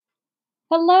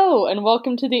Hello, and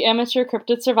welcome to the Amateur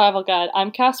Cryptid Survival Guide.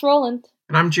 I'm Cass Rowland.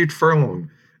 And I'm Jude Furlong.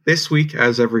 This week,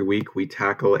 as every week, we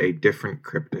tackle a different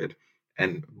cryptid.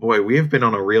 And boy, we have been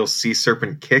on a real sea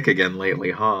serpent kick again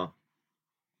lately, huh?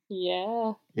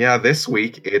 Yeah. Yeah, this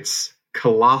week it's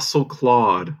Colossal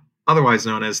Claude, otherwise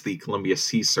known as the Columbia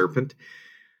sea serpent.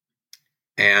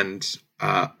 And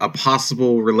a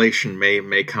possible relation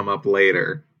may come up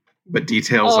later, but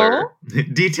details are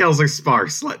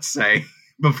sparse, let's say,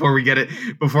 before we get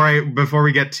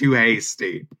too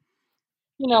hasty.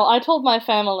 You know, I told my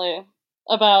family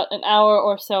about an hour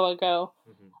or so ago.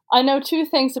 Mm-hmm. I know two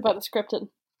things about this cryptid.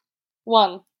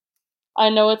 One,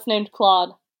 I know it's named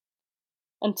Claude.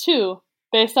 And two,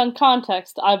 based on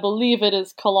context, I believe it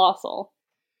is colossal.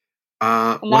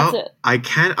 That's it. I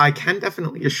can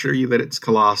definitely assure you that it's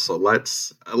colossal.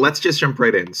 Let's just jump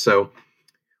right in. So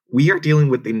we are dealing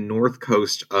with the north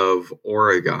coast of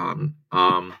Oregon.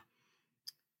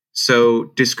 So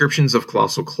descriptions of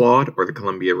Colossal Claude or the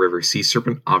Columbia River sea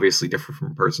serpent obviously differ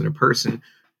from person to person,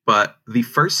 but the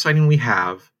first sighting we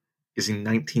have is in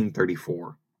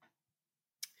 1934.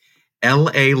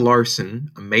 L.A.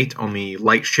 Larson, a mate on the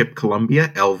lightship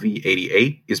Columbia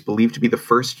LV-88, is believed to be the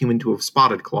first human to have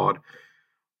spotted Claude.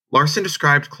 Larson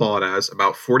described Claude as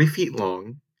about 40 feet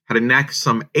long, had a neck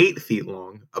some 8 feet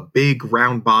long, a big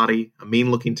round body, a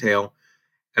mean-looking tail,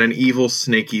 and an evil,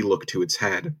 snaky look to its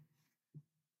head.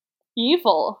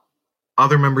 Evil?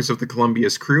 Other members of the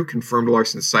Columbia's crew confirmed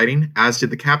Larson's sighting, as did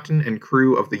the captain and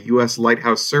crew of the U.S.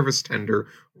 lighthouse service tender,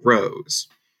 Rose.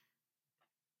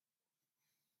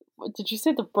 Did you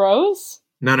say the Bros?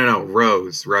 No,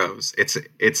 Rose. It's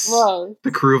Rose.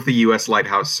 The crew of the U.S.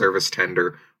 lighthouse service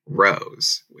tender,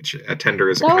 Rose, which a tender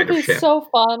is a kind of ship. That would be so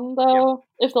fun, though,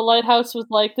 if the lighthouse was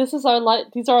like, these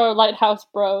are our lighthouse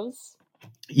bros.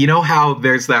 You know how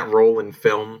there's that role in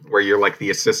film where you're like the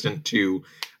assistant to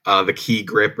the key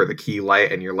grip or the key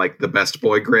light, and you're like the best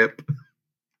boy grip?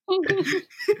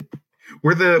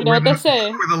 We're the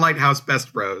lighthouse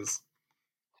best bros.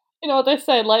 You know what they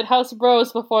say, lighthouse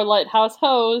bros before lighthouse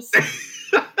hoes.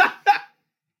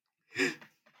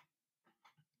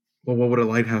 Well, what would a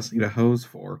lighthouse need a hose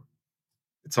for?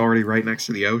 It's already right next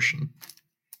to the ocean.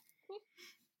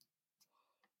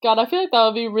 God, I feel like that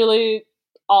would be really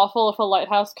awful if a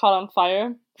lighthouse caught on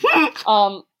fire.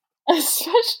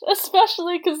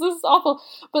 Especially because this is awful.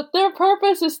 But their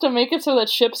purpose is to make it so that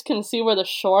ships can see where the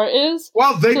shore is.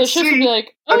 Well, so the ships would be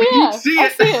like, I see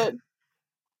it.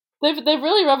 They've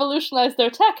really revolutionized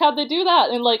their tech. How'd they do that?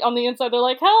 And like on the inside, they're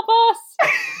like, "Help us!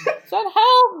 Send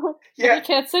help!" Yeah, but you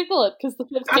can't signal it because the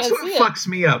ships can't see it. That's what fucks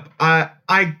me up.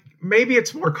 Maybe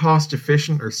it's more cost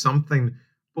efficient or something.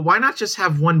 But why not just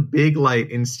have one big light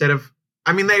instead of?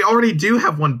 I mean, they already do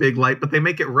have one big light, but they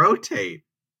make it rotate.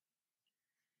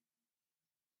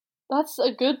 That's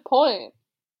a good point.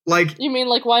 Like, you mean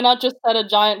like why not just set a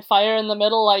giant fire in the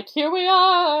middle? Like, here we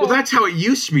are. Well, that's how it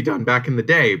used to be done back in the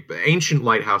day. Ancient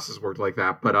lighthouses worked like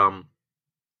that, but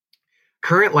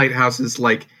current lighthouses,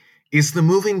 like, is the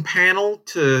moving panel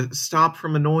to stop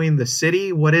from annoying the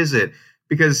city? What is it?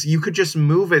 Because you could just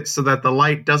move it so that the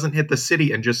light doesn't hit the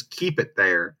city and just keep it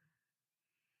there.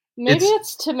 Maybe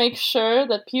it's to make sure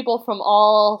that people from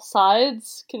all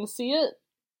sides can see it.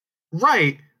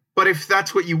 Right, but if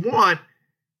that's what you want,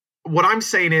 what I'm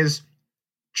saying is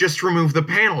just remove the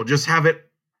panel. Just have it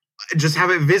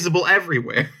visible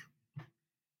everywhere.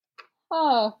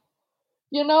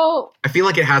 You know, I feel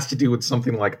like it has to do with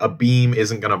something like a beam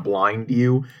isn't going to blind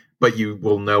you, but you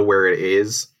will know where it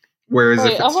is. Whereas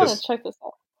if it's I want to check this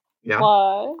out. Yeah.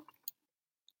 Why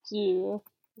do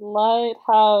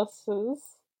lighthouses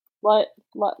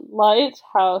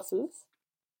lighthouses?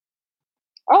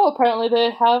 Oh, apparently they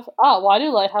have. Why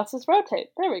do lighthouses rotate?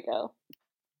 There we go.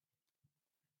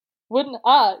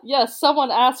 Yes, someone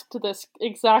asked this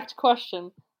exact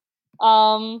question.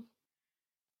 The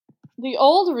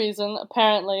old reason,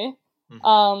 apparently,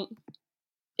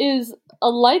 is a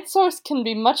light source can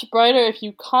be much brighter if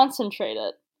you concentrate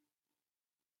it.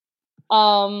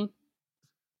 But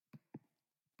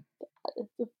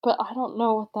I don't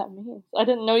know what that means. I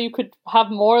didn't know you could have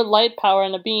more light power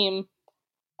in a beam,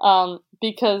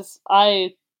 because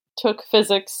I took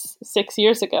physics 6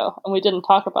 years ago, and we didn't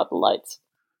talk about the lights.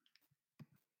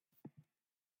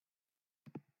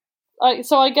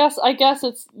 So I guess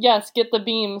it's, yes, get the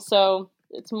beam so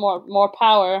it's more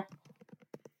power.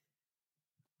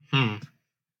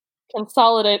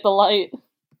 Consolidate the light.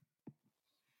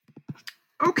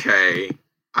 Okay.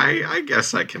 I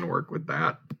guess I can work with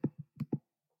that.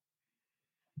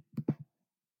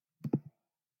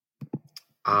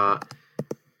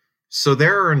 So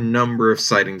there are a number of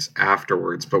sightings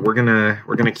afterwards, but we're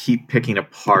gonna keep picking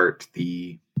apart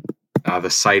the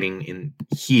sighting in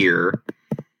here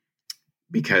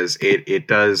because it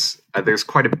does.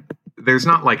 There's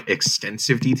not like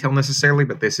extensive detail necessarily,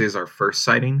 but this is our first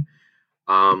sighting.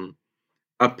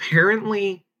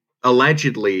 Apparently,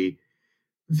 allegedly,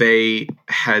 they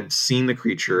had seen the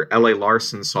creature. L.A.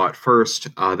 Larson saw it first.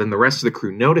 Then the rest of the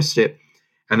crew noticed it,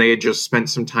 and they had just spent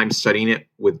some time studying it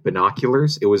with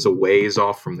binoculars. It was a ways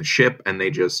off from the ship, and they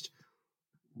just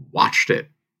watched it.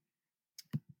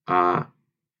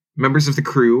 Members of the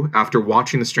crew, after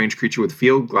watching the strange creature with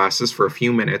field glasses for a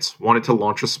few minutes, wanted to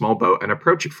launch a small boat and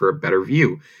approach it for a better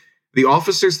view. The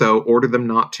officers, though, ordered them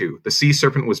not to. The sea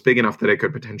serpent was big enough that it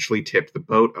could potentially tip the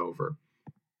boat over.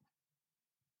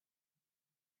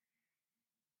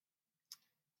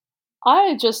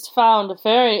 I just found a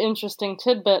very interesting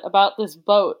tidbit about this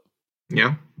boat.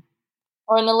 Yeah?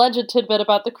 Or an alleged tidbit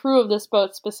about the crew of this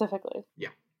boat specifically. Yeah.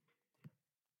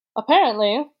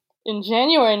 Apparently, in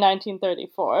January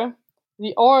 1934,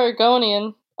 the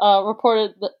Oregonian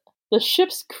reported that the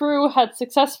ship's crew had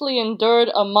successfully endured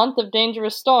a month of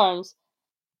dangerous storms,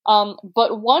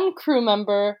 but one crew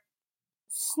member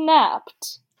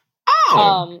snapped,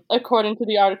 according to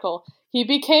the article. He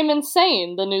became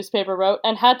insane, the newspaper wrote,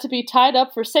 and had to be tied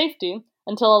up for safety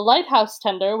until a lighthouse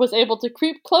tender was able to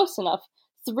creep close enough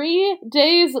 3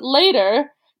 days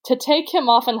later to take him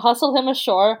off and hustle him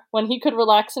ashore when he could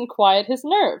relax and quiet his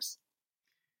nerves.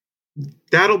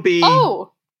 That'll be...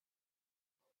 Oh!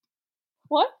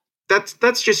 What?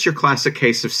 That's just your classic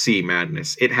case of sea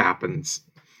madness. It happens.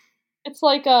 It's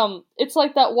like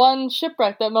that one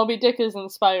shipwreck that Moby Dick is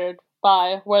inspired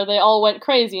by, where they all went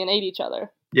crazy and ate each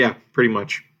other. Yeah, pretty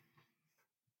much.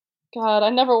 God, I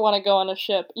never want to go on a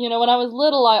ship. You know, when I was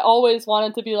little, I always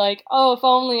wanted to be like, oh, if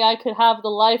only I could have the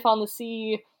life on the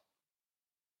sea.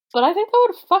 But I think that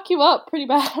would fuck you up pretty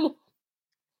bad.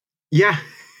 Yeah.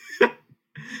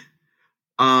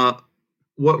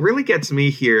 What really gets me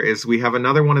here is we have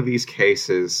another one of these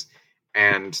cases,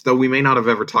 and though we may not have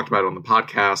ever talked about it on the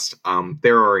podcast,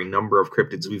 there are a number of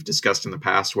cryptids we've discussed in the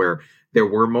past where there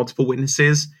were multiple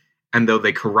witnesses, and though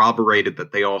they corroborated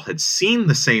that they all had seen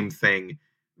the same thing,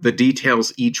 the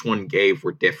details each one gave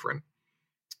were different.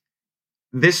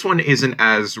 This one isn't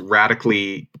as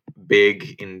radically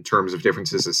big in terms of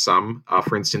differences as some.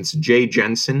 For instance, Jay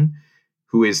Jensen,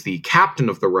 who is the captain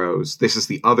of the Rose, this is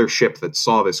the other ship that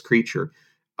saw this creature,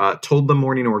 told the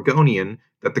Morning Oregonian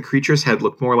that the creature's head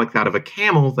looked more like that of a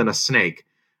camel than a snake,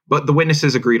 but the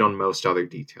witnesses agreed on most other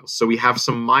details. So we have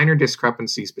some minor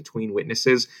discrepancies between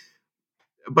witnesses,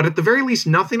 but at the very least,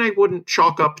 nothing I wouldn't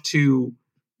chalk up to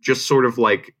just sort of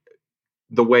like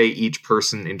the way each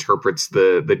person interprets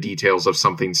the details of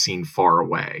something seen far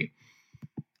away,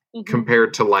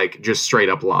 compared to like just straight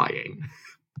up lying.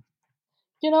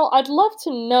 You know, I'd love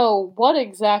to know what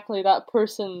exactly that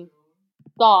person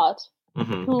thought,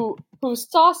 who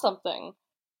saw something,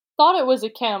 thought it was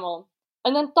a camel,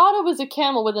 and then thought it was a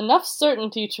camel with enough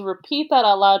certainty to repeat that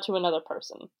out loud to another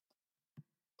person.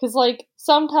 Because, like,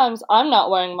 sometimes I'm not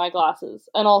wearing my glasses,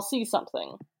 and I'll see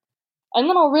something. And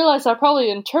then I'll realize I probably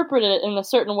interpreted it in a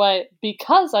certain way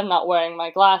because I'm not wearing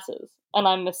my glasses, and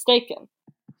I'm mistaken.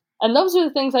 And those are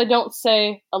the things I don't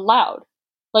say aloud.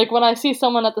 Like when I see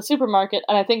someone at the supermarket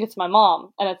and I think it's my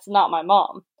mom, and it's not my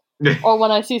mom. Or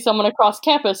when I see someone across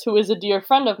campus who is a dear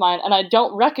friend of mine and I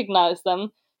don't recognize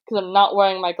them because I'm not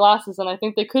wearing my glasses and I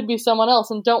think they could be someone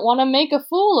else and don't want to make a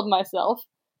fool of myself.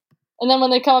 And then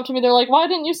when they come up to me, they're like, why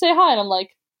didn't you say hi? And I'm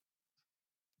like,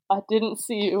 I didn't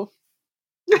see you.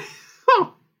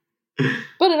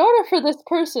 But in order for this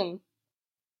person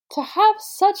to have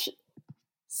such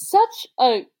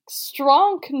a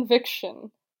strong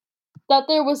conviction that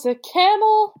there was a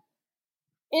camel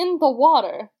in the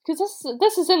water, because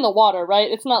this is in the water,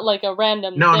 right? It's not like a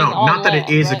random no, thing no, on not that land,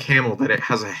 it is right? a camel, that it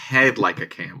has a head like a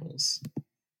camel's.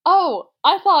 Oh,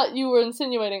 I thought you were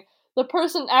insinuating the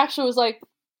person actually was like,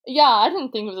 yeah, I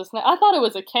didn't think it was a snake. I thought it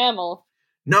was a camel.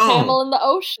 No. Camel in the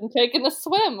ocean taking a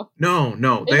swim. No.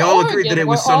 They all agreed that it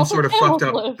was some sort of fucked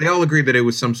up. Live. They all agreed that it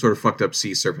was some sort of fucked up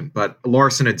sea serpent. But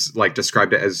Larson had like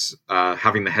described it as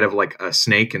having the head of like a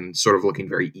snake and sort of looking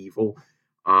very evil.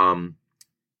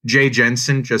 Jay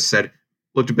Jensen just said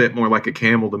looked a bit more like a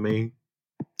camel to me.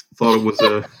 Thought it was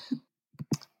a.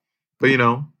 But you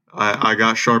know, I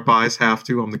got sharp eyes. Have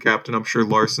to. I'm the captain. I'm sure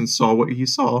Larson saw what he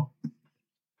saw.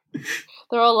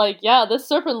 They're all like, yeah, this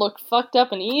serpent looked fucked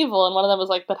up and evil. And one of them was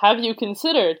like, but have you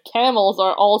considered camels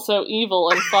are also evil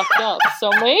and fucked up?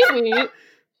 So maybe...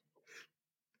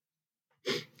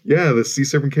 Yeah, the sea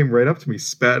serpent came right up to me,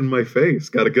 spat in my face.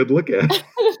 Got a good look at it.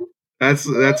 That's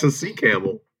a sea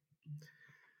camel.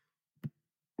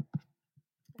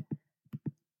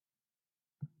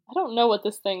 I don't know what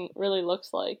this thing really looks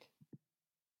like.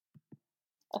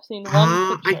 I've seen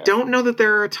one picture. I don't know that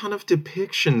there are a ton of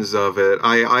depictions of it.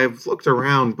 I've looked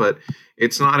around, but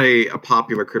it's not a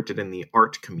popular cryptid in the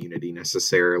art community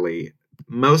necessarily.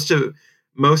 Most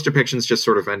depictions just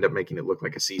sort of end up making it look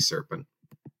like a sea serpent.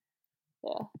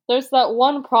 Yeah. There's that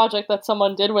one project that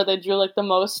someone did where they drew like the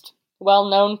most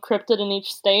well-known cryptid in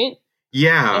each state.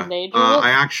 Yeah. And they drew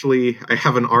it. I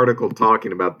have an article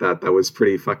talking about that was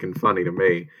pretty fucking funny to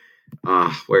me.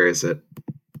 Where is it?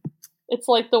 It's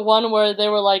like the one where they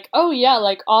were like, oh yeah,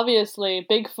 like obviously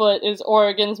Bigfoot is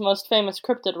Oregon's most famous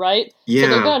cryptid, right? Yeah. So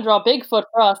they're gonna draw Bigfoot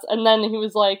for us. And then he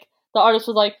was like, the artist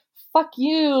was like, fuck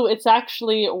you, it's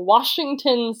actually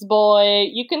Washington's boy.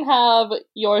 You can have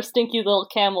your stinky little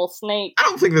camel snake. I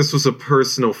don't think this was a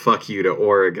personal fuck you to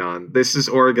Oregon. This is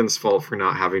Oregon's fault for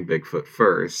not having Bigfoot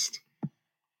first.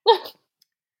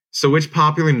 So which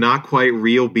popular, not quite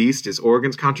real beast is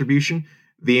Oregon's contribution?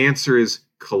 The answer is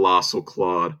Colossal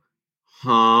Claude.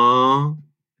 Huh?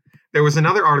 There was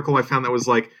another article I found that was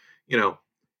like,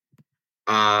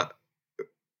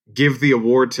 give the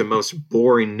award to most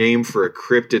boring name for a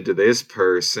cryptid to this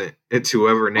person, to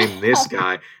whoever named this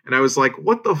guy. And I was like,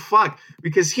 what the fuck?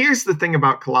 Because here's the thing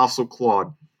about Colossal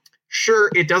Claude.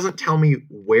 Sure, it doesn't tell me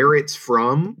where it's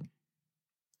from,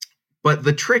 but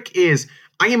the trick is,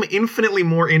 I am infinitely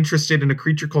more interested in a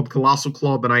creature called Colossal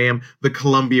Claude than I am the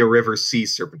Columbia River sea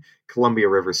serpent. Columbia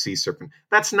River sea serpent.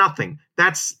 That's nothing.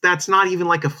 That's not even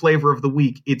like a flavor of the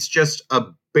week. It's just a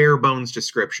bare bones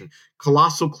description.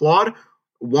 Colossal Claude,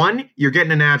 1, you're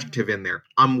getting an adjective in there.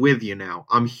 I'm with you now.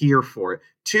 I'm here for it.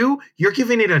 2, you're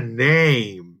giving it a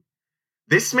name.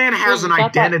 This man has an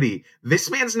identity. This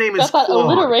man's name is Claude.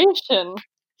 Alliteration.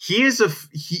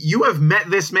 You have met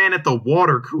this man at the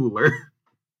water cooler.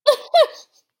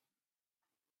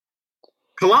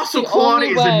 Colossal Claude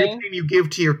is a nickname you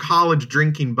give to your college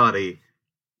drinking buddy.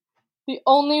 The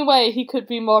only way he could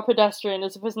be more pedestrian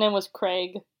is if his name was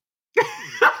Craig.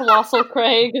 Colossal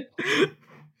Craig.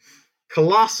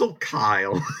 Colossal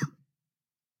Kyle.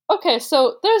 Okay,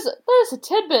 so there's a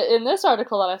tidbit in this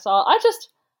article that I saw. I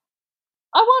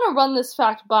want to run this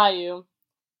fact by you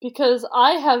because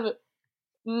I have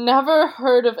never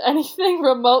heard of anything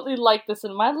remotely like this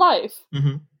in my life.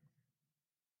 Mm-hmm.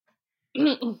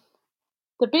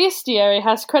 The bestiary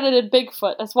has credited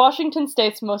Bigfoot as Washington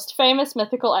State's most famous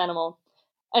mythical animal.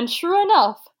 And sure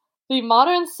enough, the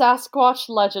modern Sasquatch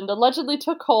legend allegedly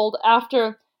took hold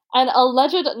after an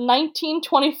alleged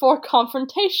 1924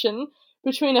 confrontation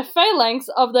between a phalanx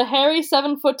of the hairy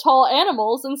 7-foot-tall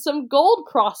animals and some gold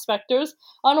prospectors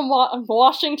on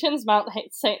Washington's Mount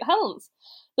St. Helens.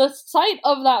 The site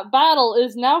of that battle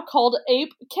is now called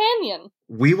Ape Canyon.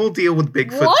 We will deal with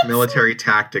Bigfoot's military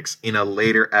tactics in a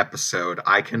later episode,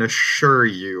 I can assure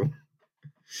you.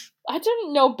 I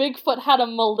didn't know Bigfoot had a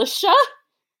militia.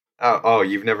 Oh,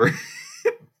 you've never...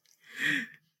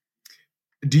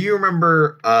 Do you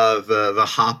remember the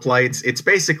hoplites? It's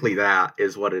basically that,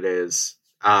 is what it is.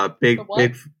 Big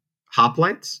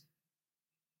hoplites?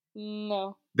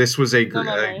 No. This was a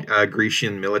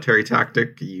Grecian military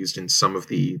tactic used in some of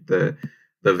the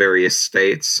various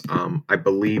states. I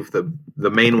believe the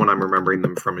main one I'm remembering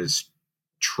them from is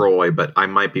Troy, but I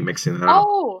might be mixing that up.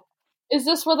 Oh, is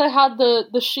this where they had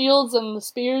the shields and the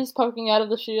spears poking out of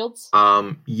the shields?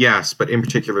 Yes, but in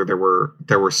particular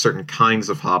there were certain kinds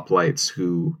of hoplites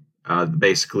who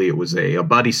basically it was a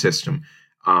buddy system.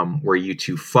 Where you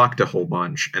two fucked a whole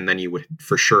bunch, and then you would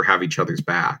for sure have each other's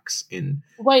backs in.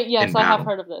 Wait, yes, in I have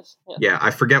heard of this. Yes. Yeah, I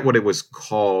forget what it was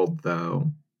called though.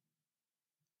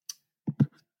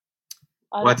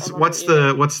 What's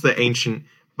the ancient?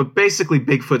 But basically,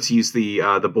 Bigfoot's use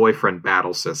the boyfriend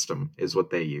battle system is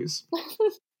what they use.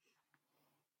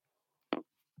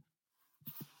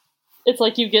 It's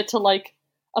like you get to like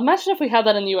imagine if we had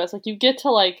that in the U.S. Like you get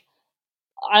to like.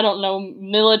 I don't know,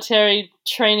 military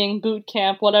training boot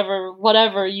camp,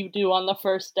 whatever you do on the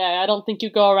first day. I don't think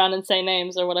you go around and say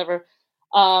names or whatever.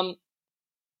 And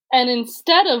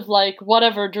instead of like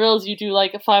whatever drills you do,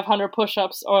 like 500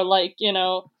 push-ups or like,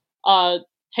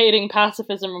 hating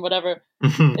pacifism or whatever,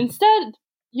 instead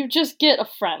you just get a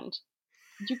friend.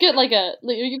 You get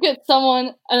you get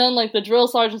someone, and then like the drill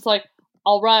sergeant's like,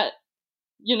 all right,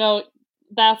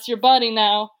 that's your buddy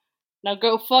now. Now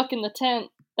go fuck in the tent.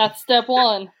 That's step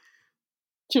 1.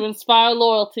 To inspire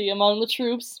loyalty among the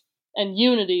troops and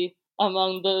unity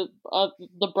among the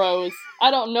bros. I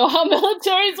don't know how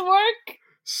militaries work.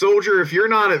 Soldier, if you're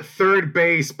not at third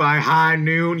base by high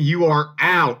noon, you are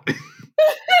out. Like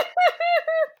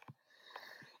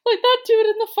that dude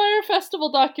in the Fire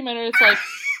Festival documentary. It's like,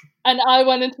 and I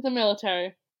went into the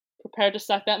military, prepared to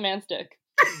suck that man's dick.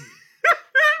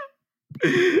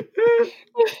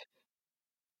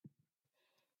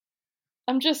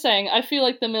 I'm just saying, I feel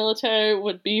like the military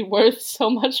would be worth so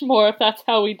much more if that's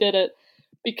how we did it.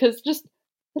 Because just,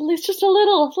 at least just a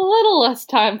little less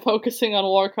time focusing on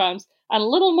war crimes, and a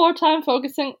little more time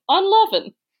focusing on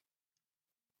loving.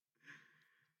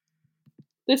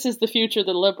 This is the future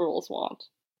the liberals want.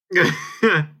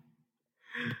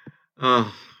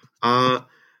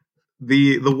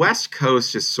 The West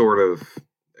Coast is sort of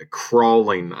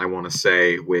crawling, I want to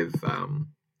say, with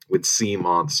sea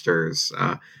monsters.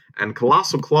 And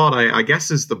Colossal Claude, I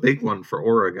guess, is the big one for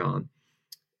Oregon.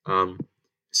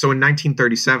 So in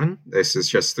 1937, this is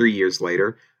just 3 years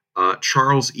later,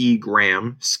 Charles E.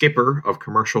 Graham, skipper of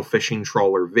commercial fishing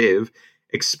trawler Viv,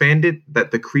 expanded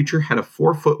that the creature had a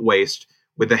 4-foot waist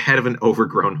with the head of an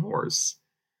overgrown horse.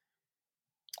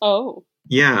 Oh.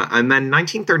 Yeah, and then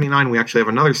 1939, we actually have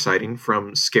another sighting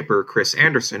from skipper Chris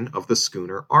Anderson of the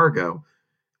schooner Argo.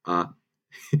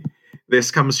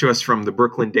 This comes to us from the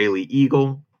Brooklyn Daily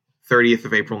Eagle, 30th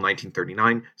of April,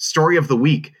 1939. Story of the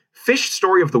week. Fish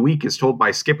story of the week is told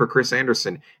by skipper Chris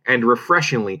Anderson, and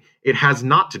refreshingly, it has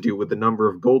not to do with the number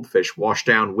of goldfish washed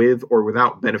down with or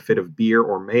without benefit of beer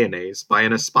or mayonnaise by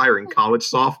an aspiring college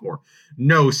sophomore.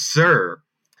 No, sir.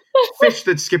 Fish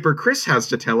that skipper Chris has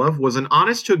to tell of was an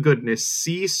honest-to-goodness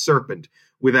sea serpent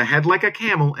with a head like a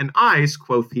camel and eyes,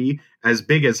 quoth he, as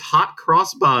big as hot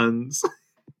cross buns.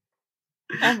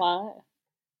 Oh my.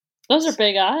 Those are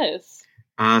big eyes.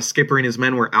 Skipper and his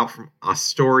men were out from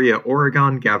Astoria,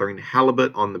 Oregon, gathering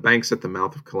halibut on the banks at the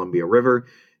mouth of Columbia River.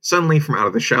 Suddenly, from out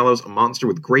of the shallows, a monster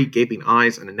with great gaping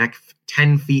eyes and a neck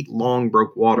 10 feet long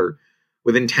broke water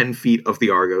within 10 feet of the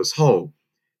Argo's hull.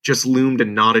 Just loomed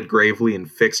and nodded gravely and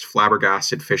fixed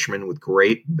flabbergasted fishermen with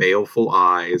great baleful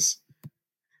eyes.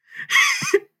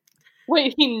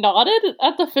 Wait, he nodded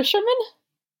at the fisherman?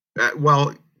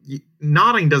 Well,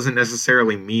 nodding doesn't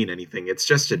necessarily mean anything. It's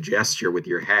just a gesture with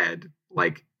your head.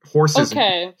 Like,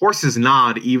 horses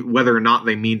nod whether or not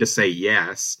they mean to say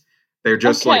yes. They're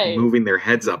just like moving their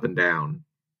heads up and down.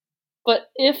 But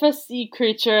if a sea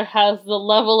creature has the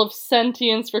level of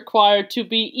sentience required to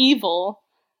be evil,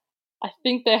 I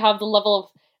think they have the level of...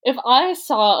 If I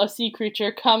saw a sea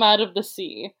creature come out of the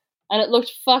sea, and it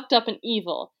looked fucked up and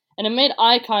evil, and it made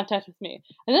eye contact with me,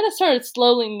 and then it started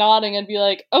slowly nodding and be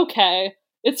like, okay,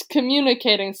 it's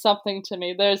communicating something to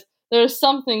me. There's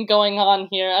something going on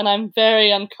here, and I'm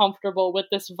very uncomfortable with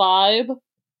this vibe.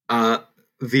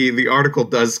 The article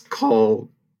does call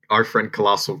our friend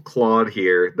Colossal Claude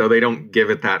here, though they don't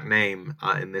give it that name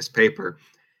in this paper,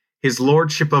 his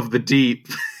Lordship of the Deep.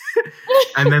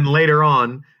 And then later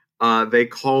on, they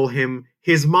call him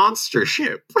his monster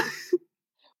ship.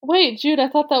 Wait, Jude, I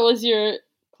thought that was your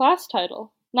class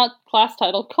title. Not class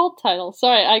title, cult title.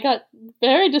 Sorry, I got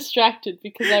very distracted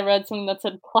because I read something that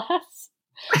said class.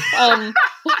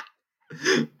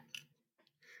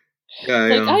 Yeah,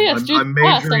 like, oh yes, I'm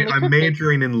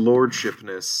majoring in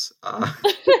lordshipness.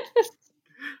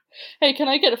 Hey, can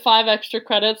I get 5 extra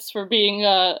credits for being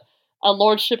a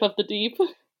Lordship of the Deep?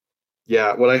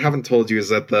 Yeah, what I haven't told you is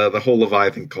that the whole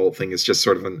Leviathan cult thing is just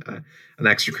sort of an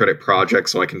extra credit project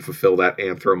so I can fulfill that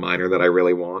anthro minor that I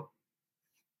really want.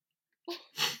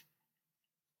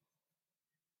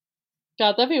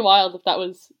 God, that'd be wild if that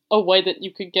was a way that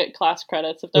you could get class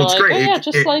credits. If they're like, great. Oh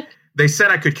yeah, They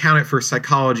said I could count it for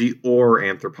psychology or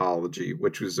anthropology,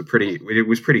 which was pretty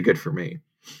good for me.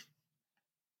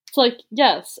 It's like,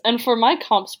 yes, and for my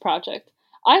comps project,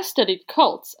 I studied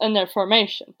cults and their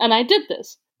formation, and I did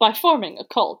this by forming a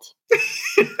cult.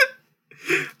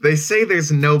 They say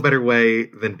there's no better way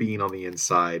than being on the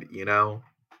inside, you know?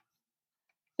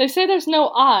 They say there's no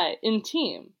I in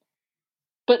team.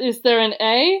 But is there an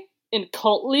A in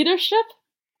cult leadership?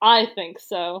 I think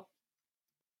so.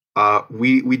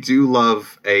 We do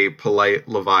love a polite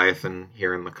Leviathan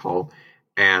here in the cult,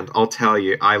 and I'll tell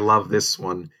you, I love this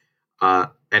one.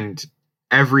 And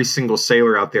every single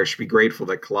sailor out there should be grateful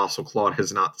that Colossal Claude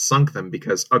has not sunk them,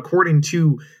 because according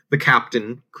to the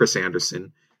captain, Chris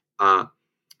Anderson,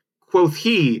 quoth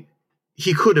he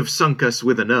could have sunk us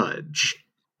with a nudge.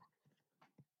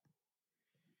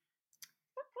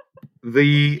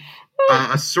 The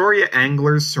Astoria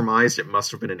anglers surmised it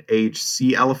must have been an aged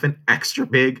sea elephant, extra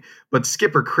big, but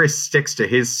Skipper Chris sticks to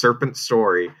his serpent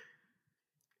story.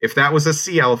 If that was a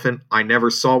sea elephant, I never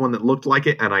saw one that looked like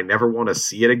it, and I never want to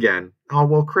see it again. Oh,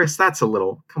 well, Chris, that's a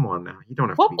little... Come on now, you don't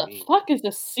have to be mean. What the fuck is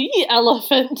a sea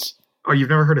elephant? Oh, you've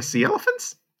never heard of sea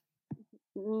elephants?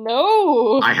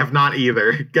 No. I have not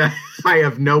either. I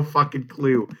have no fucking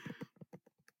clue.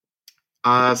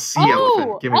 Sea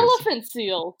elephant. Give me elephant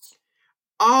seals.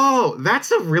 Oh, that's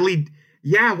a really...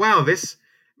 Yeah, wow, this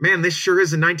Man, this sure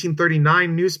is a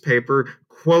 1939 newspaper.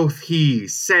 Quoth he,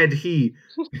 said he,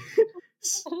 Quoth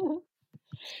the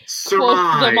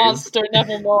surmised. monster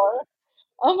nevermore.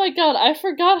 Oh my god, I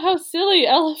forgot how silly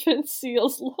elephant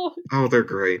seals look. Oh, they're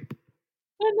great.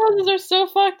 Their noses are so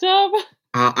fucked up.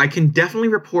 I can definitely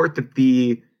report that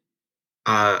the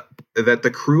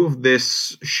crew of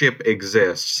this ship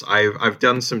exists. I've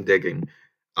done some digging.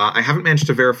 I haven't managed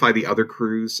to verify the other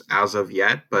crews as of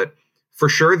yet, but for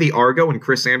sure the Argo and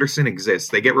Chris Anderson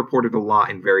exist. They get reported a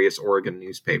lot in various Oregon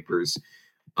newspapers.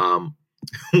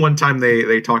 One time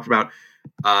they talked about,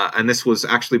 and this was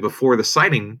actually before the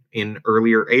sighting in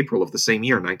earlier April of the same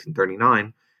year,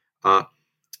 1939.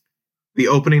 The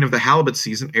opening of the halibut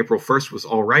season, April 1st, was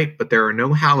all right, but there are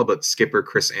no halibut, Skipper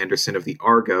Chris Anderson of the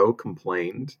Argo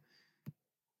complained.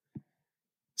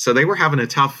 So they were having a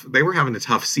tough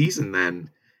season then.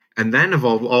 And then, of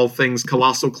all things,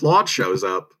 Colossal Claude shows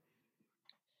up.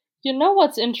 You know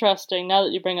what's interesting now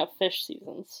that you bring up fish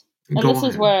seasons? And Go this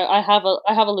ahead. is where I have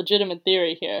a legitimate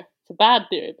theory here. It's a bad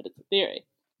theory, but it's a theory.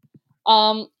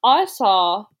 I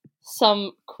saw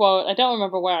some quote, I don't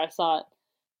remember where I saw it,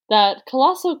 that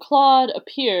Colossal Claude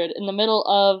appeared in the middle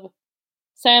of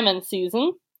salmon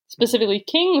season, specifically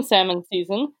King Salmon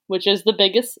season, which is the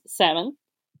biggest salmon.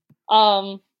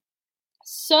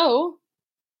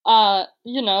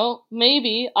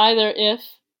 Maybe either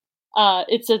if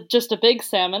it's just a big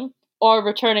salmon, or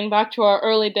returning back to our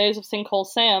early days of Sinkhole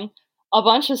Sam, a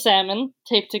bunch of salmon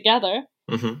taped together.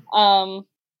 Mm-hmm.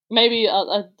 Maybe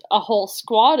a whole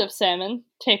squad of salmon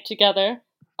taped together,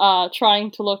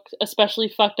 trying to look especially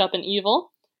fucked up and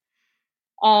evil.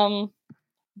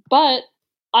 But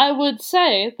I would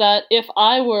say that if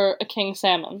I were a king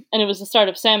salmon, and it was the start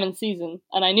of salmon season,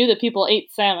 and I knew that people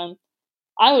ate salmon,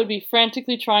 I would be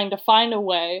frantically trying to find a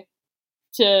way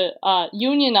to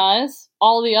unionize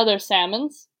all the other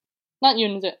salmons. Not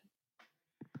unionize.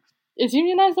 Is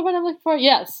unionize the word I'm looking for?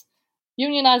 Yes.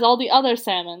 Unionize all the other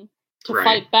salmon to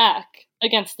fight back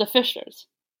against the fishers.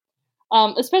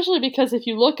 Especially because if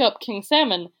you look up king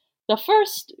salmon, the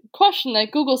first question that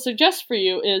Google suggests for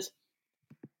you is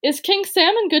king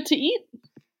salmon good to eat?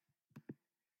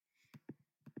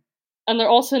 And they're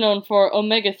also known for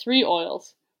omega-3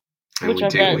 oils, which are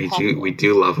very popular. We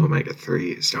do love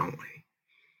omega-3s, don't we?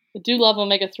 I do love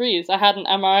omega-3s. I had an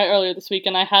MRI earlier this week,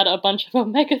 and I had a bunch of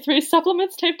omega-3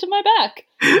 supplements taped to my back.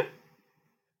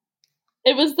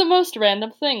 It was the most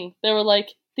random thing. They were like,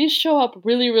 these show up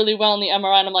really, really well in the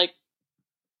MRI, and I'm like,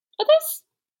 are those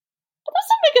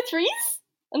omega-3s?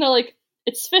 And they're like,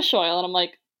 it's fish oil, and I'm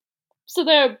like, so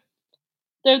they're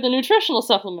the nutritional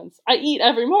supplements I eat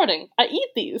every morning. I eat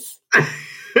these.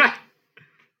 It's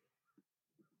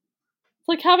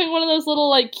like having one of those little,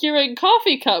 like, Keurig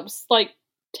coffee cups, like,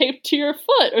 taped to your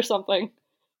foot or something.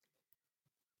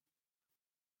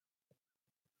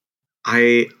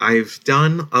 I've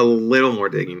done a little more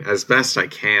digging, as best I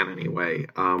can anyway.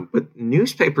 But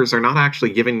newspapers are not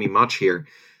actually giving me much here.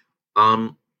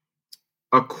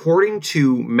 According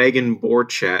to Megan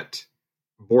Borchert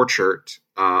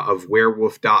of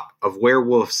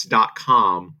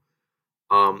werewolves.com,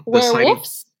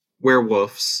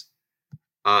 werewolves.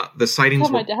 The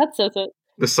sightings. My dad says it.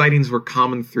 The sightings were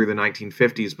common through the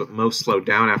 1950s, but most slowed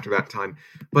down after that time.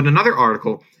 But another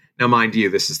article, now mind you,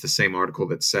 this is the same article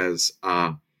that says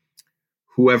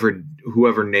whoever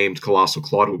named Colossal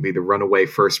Claude will be the runaway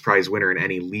first prize winner in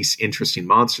any least interesting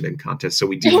monster name contest. So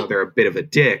we do know they're a bit of a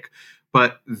dick.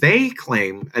 But they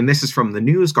claim, and this is from the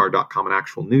newsguard.com, an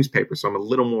actual newspaper, so I'm a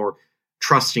little more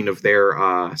trusting of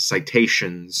their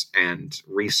citations and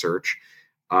research.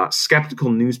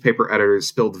 Skeptical newspaper editors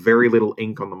spilled very little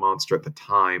ink on the monster at the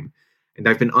time, and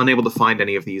I've been unable to find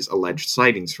any of these alleged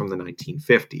sightings from the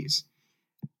 1950s.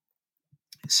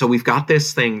 So we've got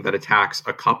this thing that attacks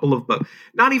a couple of boats,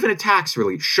 not even attacks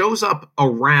really, shows up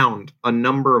around a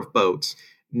number of boats,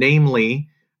 namely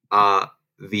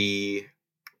the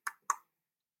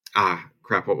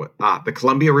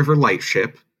Columbia River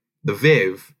Lightship, the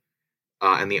Viv,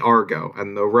 and the Argo,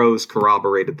 and the Rose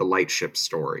corroborated the Lightship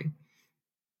story.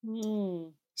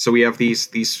 So we have these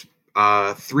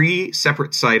three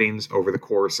separate sightings over the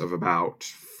course of about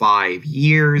 5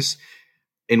 years,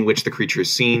 in which the creature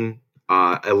is seen.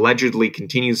 Allegedly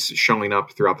continues showing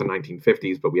up throughout the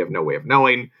 1950s, but we have no way of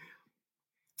knowing.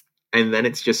 And then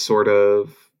it's just sort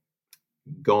of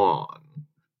gone.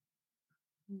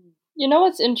 You know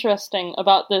what's interesting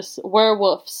about this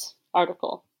werewolves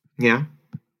article? Yeah.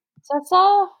 So I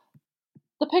saw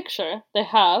the picture they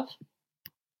have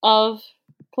of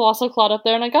Colossal Claude up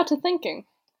there, and I got to thinking.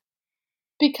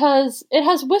 Because it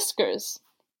has whiskers.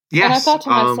 Yes. And I thought to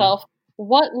myself,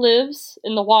 what lives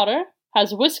in the water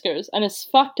has whiskers, and is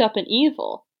fucked up and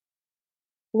evil.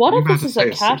 What if this is a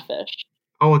catfish?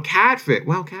 Oh, a catfish.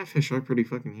 Well, catfish are pretty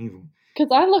fucking evil. Because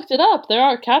I looked it up. There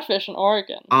are catfish in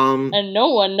Oregon. And no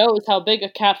one knows how big a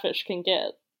catfish can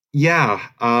get. Yeah.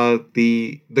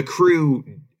 The crew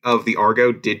of the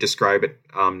Argo did describe it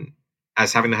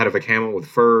as having the head of a camel with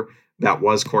fur that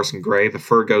was coarse and gray. The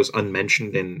fur goes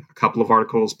unmentioned in a couple of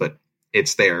articles, but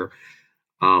it's there.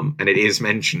 And it is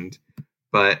mentioned.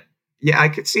 But yeah, I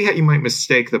could see how you might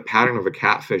mistake the pattern of a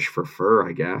catfish for fur,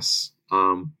 I guess.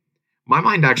 My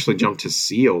mind actually jumped to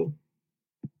seal.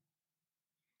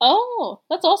 Oh,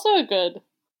 that's also a good.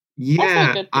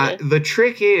 Yeah, the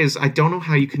trick is I don't know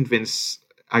how you convince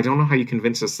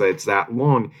us that it's that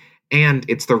long, and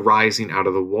it's the rising out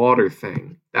of the water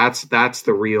thing. That's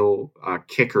the real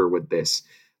kicker with this.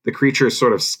 The creature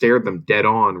sort of stared them dead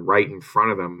on right in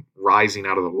front of them, rising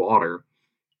out of the water.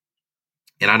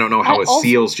 And I don't know how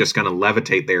seal's just going to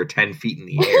levitate there 10 feet in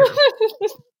the air.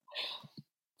 It's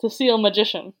a seal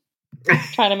magician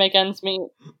trying to make ends meet.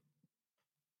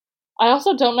 I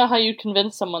also don't know how you'd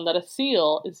convince someone that a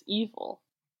seal is evil.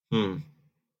 Unless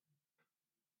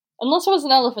it was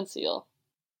an elephant seal.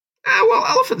 Well,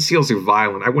 elephant seals are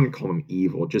violent. I wouldn't call them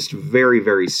evil. Just very,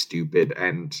 very stupid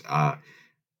and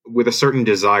with a certain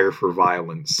desire for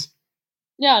violence.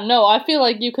 Yeah, no, I feel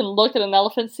like you can look at an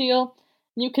elephant seal,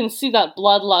 and you can see that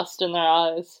bloodlust in their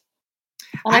eyes.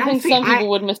 And I think some people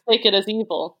would mistake it as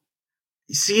evil.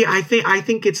 See, I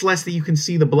think it's less that you can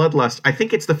see the bloodlust. I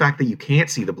think it's the fact that you can't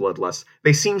see the bloodlust.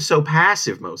 They seem so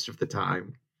passive most of the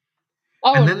time.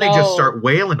 Oh, and then they just start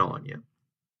wailing on you.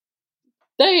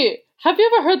 Have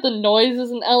you ever heard the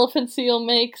noises an elephant seal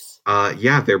makes?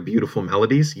 Yeah, they're beautiful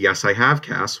melodies. Yes, I have,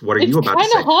 Cass. What are you about to say?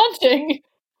 It's kind of haunting.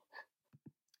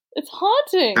 It's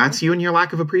haunting. That's you and your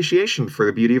lack of appreciation for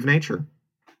the beauty of nature.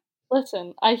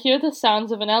 Listen, I hear the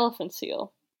sounds of an elephant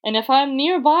seal. And if I'm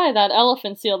nearby that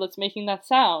elephant seal that's making that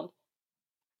sound,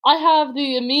 I have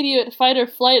the immediate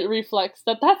fight-or-flight reflex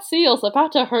that seal's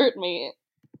about to hurt me.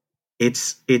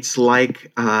 It's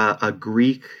like a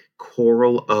Greek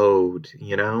choral ode,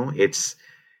 you know? It's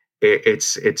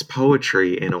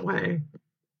poetry in a way.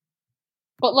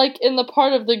 But like in the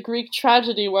part of the Greek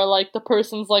tragedy where like the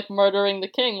person's like murdering the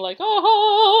king, like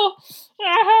oh,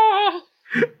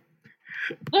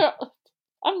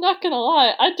 I'm not gonna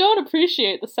lie, I don't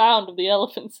appreciate the sound of the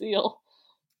elephant seal.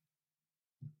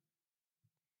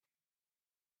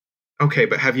 Okay,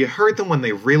 but have you heard them when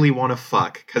they really want to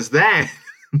fuck? Because then...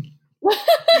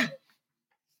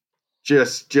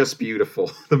 just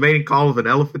beautiful. The mating call of an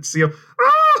elephant seal.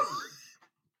 Oh!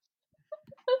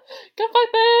 Goodbye,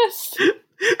 fist!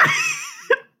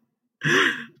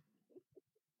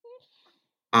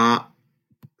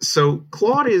 So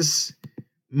Claude is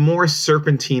more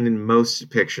serpentine in most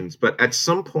depictions, but at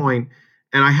some point,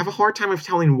 and I have a hard time of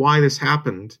telling why this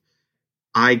happened,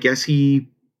 I guess he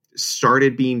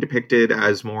started being depicted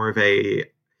as more of a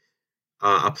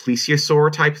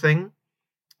plesiosaur type thing.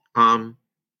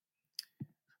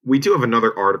 We do have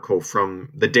another article from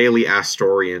the Daily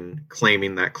Astorian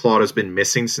claiming that Claude has been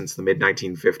missing since the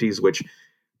mid-1950s, which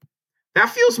that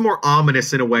feels more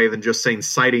ominous in a way than just saying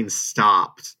sightings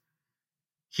stopped.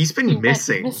 He's been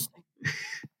missing.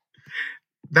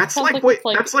 That's like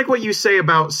what you say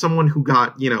about someone who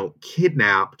got,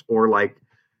 kidnapped or like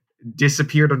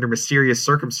disappeared under mysterious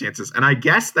circumstances. And I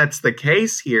guess that's the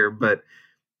case here, but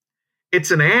it's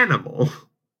an animal.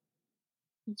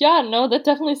 Yeah, no, that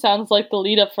definitely sounds like the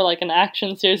lead up for like an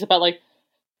action series about like,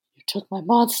 you took my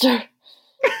monster.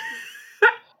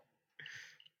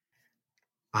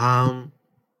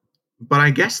 But I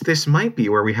guess this might be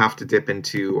where we have to dip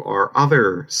into our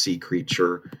other sea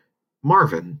creature,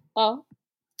 Marvin. Oh.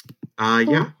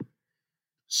 Yeah.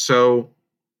 So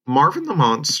Marvin the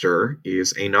monster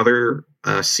is another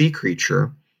sea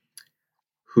creature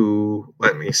who,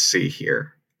 let me see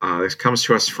here. This comes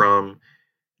to us from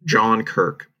John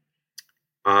Kirk.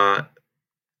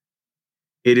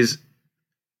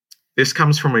 This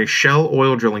comes from a Shell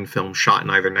oil drilling film shot in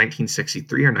either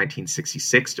 1963 or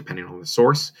 1966, depending on the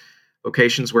source.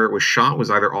 Locations where it was shot was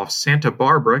either off Santa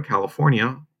Barbara,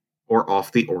 California, or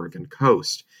off the Oregon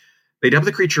coast. They dubbed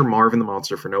the creature Marvin the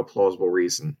Monster for no plausible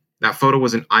reason. That photo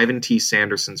was in Ivan T.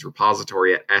 Sanderson's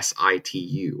repository at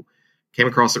SITU. Came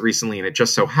across it recently, and it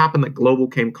just so happened that Global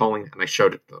came calling, and I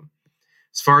showed it to them.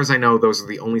 As far as I know, those are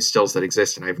the only stills that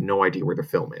exist, and I have no idea where the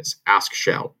film is. Ask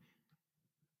Shell.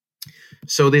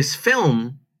 So this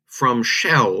film from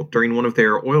Shell during one of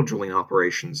their oil drilling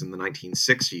operations in the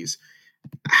 1960s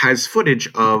has footage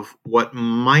of what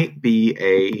might be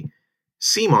a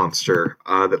sea monster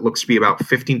that looks to be about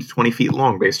 15 to 20 feet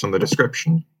long based on the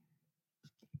description.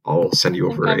 I'll send you I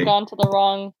think over I've gone to the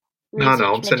wrong research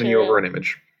No, I'm sending you over an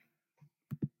image.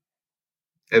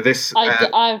 This is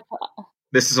on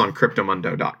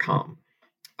cryptomundo.com.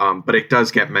 But it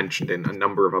does get mentioned in a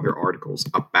number of other articles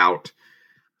about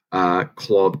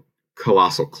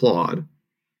Colossal Claude.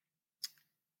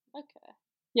 Okay.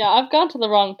 Yeah, I've gone to the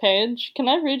wrong page. Can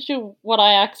I read you what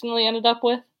I accidentally ended up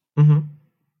with? Mm-hmm.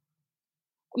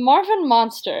 Marvin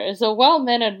Monster is a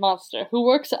well-mannered monster who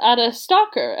works at a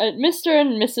stalker at Mr.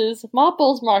 and Mrs.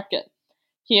 Mopple's Market.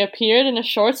 He appeared in a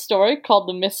short story called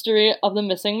The Mystery of the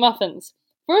Missing Muffins,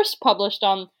 first published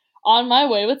on My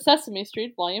Way with Sesame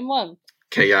Street, Volume 1.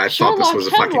 Okay, yeah, I thought this was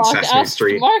a fucking Sesame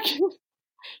Street.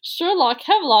 Sherlock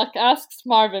Hemlock asks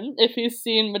Marvin if he's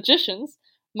seen magicians,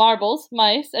 marbles,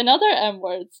 mice, and other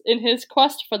M-words in his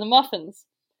quest for the muffins.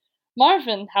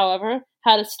 Marvin, however,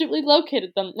 had astutely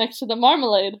located them next to the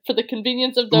marmalade for the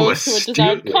convenience of those who had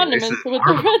desired condiments with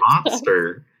the red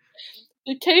stuff.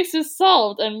 The case is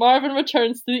solved, and Marvin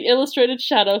returns to the illustrated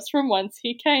shadows from whence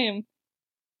he came.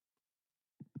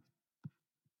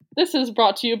 This is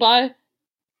brought to you by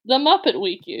the Muppet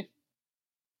Wiki.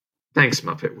 Thanks,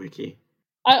 Muppet Wiki.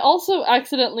 I also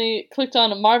accidentally clicked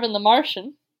on Marvin the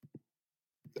Martian.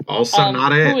 Also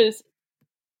not it. Who is...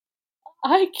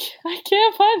 I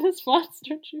can't find this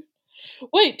monster.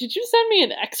 Wait, did you send me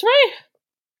an X-ray?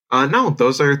 No,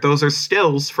 those are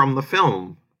stills from the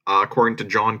film, according to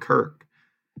John Kirk.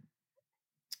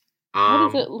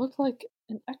 What does it look like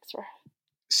in X-ray?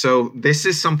 So this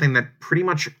is something that pretty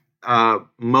much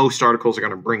most articles are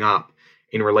going to bring up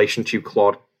in relation to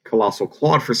Colossal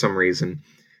Claude for some reason.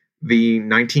 The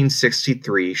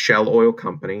 1963 Shell Oil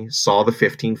Company saw the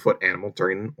 15-foot animal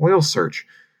during an oil search.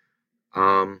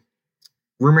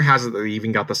 Rumor has it that they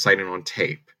even got the sighting on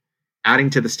tape. Adding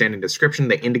to the standing description,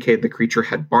 they indicated the creature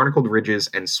had barnacled ridges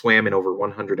and swam in over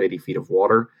 180 feet of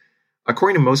water.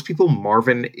 According to most people,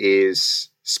 Marvin is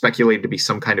speculated to be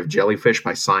some kind of jellyfish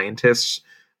by scientists,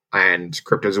 and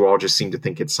cryptozoologists seem to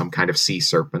think it's some kind of sea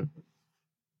serpent.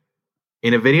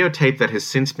 In a videotape that has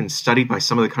since been studied by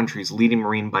some of the country's leading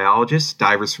marine biologists,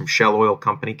 divers from Shell Oil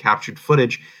Company captured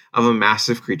footage of a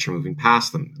massive creature moving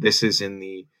past them. This is in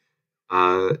the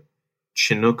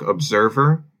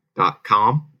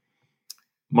ChinookObserver.com.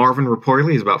 Marvin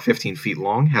reportedly is about 15 feet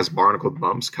long, has barnacled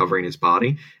bumps covering his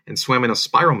body, and swam in a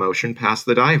spiral motion past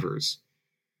the divers.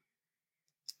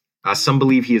 Some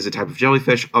believe he is a type of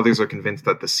jellyfish. Others are convinced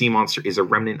that the sea monster is a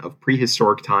remnant of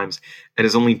prehistoric times and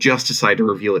has only just decided to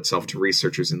reveal itself to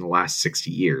researchers in the last 60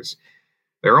 years.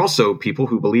 There are also people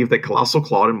who believe that Colossal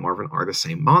Claude and Marvin are the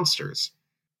same monsters.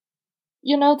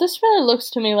 You know, this really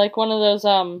looks to me like one of those,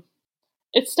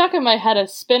 it's stuck in my head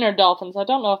as spinner dolphins. I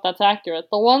don't know if that's accurate.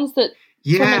 The ones that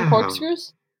swim in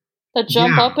corkscrews? That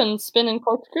jump up and spin in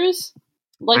corkscrews?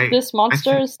 Like this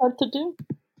monster is said to do?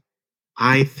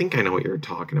 I think I know what you're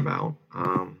talking about.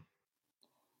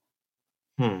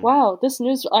 Wow, this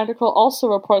news article also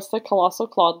reports that Colossal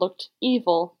Claude looked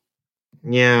evil.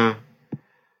 Yeah.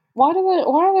 Why are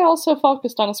they all so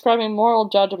focused on ascribing moral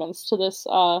judgments to this,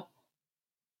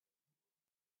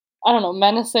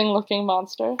 menacing-looking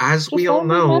monster? As we all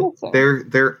know,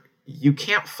 you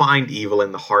can't find evil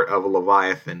in the heart of a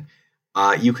Leviathan.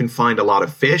 You can find a lot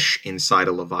of fish inside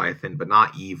a Leviathan, but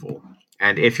not evil.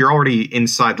 And if you're already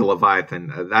inside the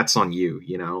Leviathan, that's on you,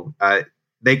 you know.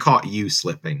 They caught you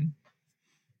slipping.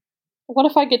 What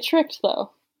if I get tricked, though?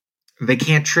 They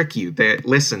can't trick you.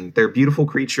 They're beautiful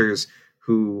creatures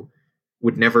who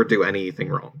would never do anything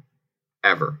wrong.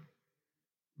 Ever.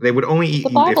 They would only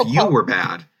eat you if you were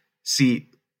bad. See,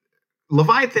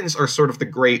 Leviathans are sort of the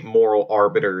great moral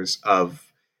arbiters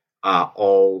of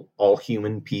all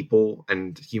human people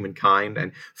and humankind,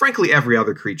 and frankly every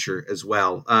other creature as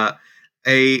well.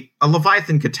 A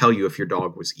Leviathan could tell you if your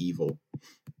dog was evil.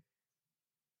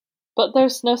 But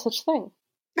there's no such thing.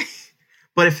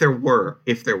 But if there were.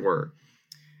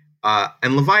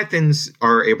 And Leviathans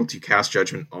are able to cast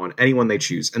judgment on anyone they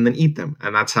choose and then eat them.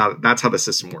 And that's how the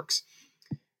system works.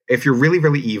 If you're really,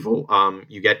 really evil,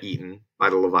 you get eaten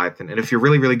by the Leviathan. And if you're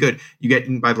really, really good, you get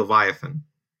eaten by the Leviathan.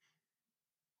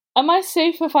 Am I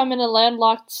safe if I'm in a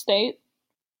landlocked state?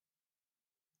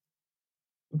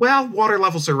 Well, water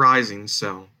levels are rising,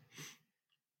 so...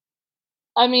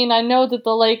 I mean, I know that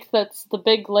the lake that's the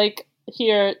big lake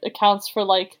here accounts for,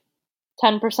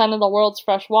 10% of the world's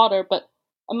fresh water, but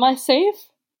am I safe?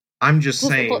 I'm just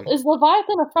saying... Is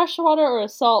Leviathan a freshwater or a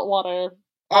saltwater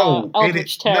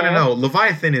eldritch terror? No.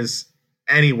 Leviathan is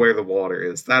anywhere the water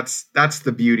is. That's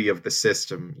the beauty of the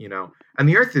system, you know. And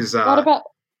the Earth is... What about...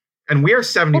 And we are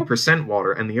 70%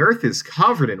 water, and the Earth is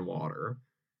covered in water.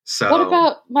 So... What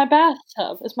about my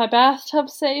bathtub? Is my bathtub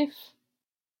safe?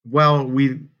 Well,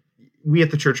 we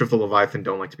at the Church of the Leviathan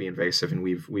don't like to be invasive, and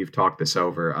we've talked this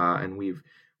over, and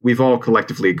we've all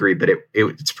collectively agreed that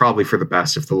it's probably for the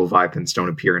best if the Leviathans don't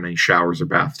appear in any showers or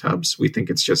bathtubs. We think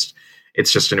it's just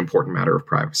an important matter of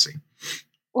privacy.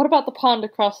 What about the pond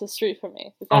across the street from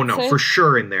me? Oh no, safe? For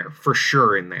sure in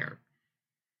there.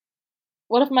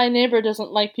 What if my neighbor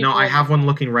doesn't like people? No, I have one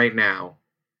looking right now.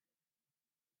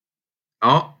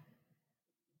 Oh,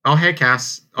 hey,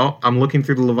 Cass. Oh, I'm looking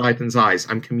through the Leviathan's eyes.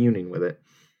 I'm communing with it.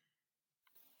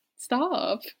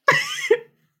 Stop.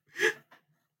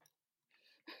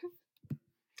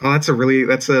 Oh,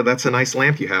 that's a nice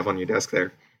lamp you have on your desk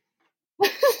there.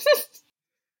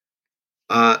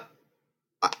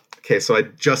 Okay, so I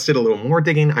just did a little more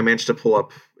digging. I managed to pull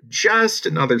up just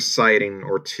another sighting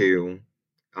or two.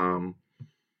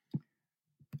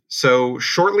 So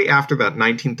shortly after that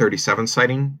 1937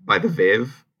 sighting by the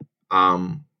Viv,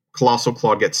 Colossal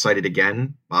Claude gets sighted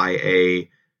again by a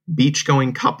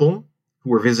beach-going couple who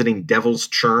were visiting Devil's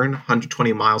Churn,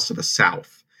 120 miles to the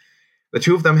south. The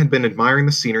two of them had been admiring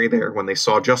the scenery there when they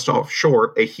saw just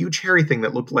offshore a huge hairy thing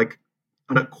that looked like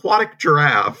an aquatic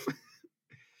giraffe.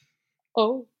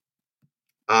 Oh.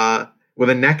 With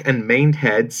a neck and maned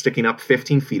head sticking up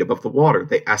 15 feet above the water.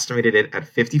 They estimated it at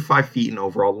 55 feet in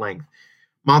overall length.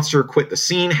 Monster quit the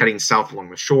scene, heading south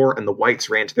along the shore, and the whites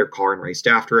ran to their car and raced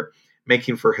after it,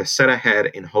 making for Heceta Head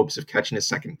in hopes of catching a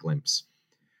second glimpse.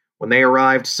 When they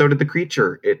arrived, so did the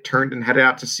creature. It turned and headed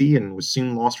out to sea and was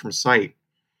soon lost from sight.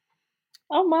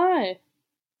 Oh my.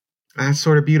 That's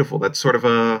sort of beautiful. That's sort of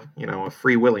a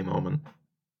Free Willy moment.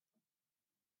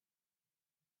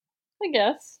 I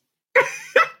guess.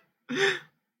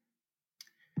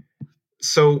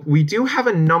 So we do have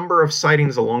a number of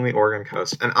sightings along the Oregon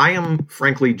coast, and I am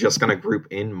frankly just going to group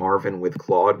in Marvin with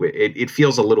Claude. It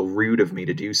feels a little rude of me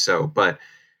to do so, but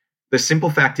the simple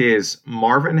fact is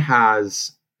Marvin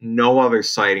has no other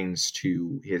sightings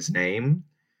to his name,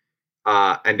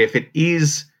 and if it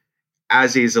is,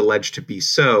 as is alleged to be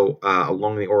so,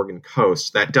 along the Oregon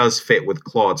coast, that does fit with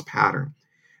Claude's pattern.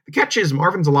 The catch is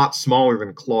Marvin's a lot smaller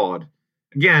than Claude.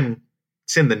 Again,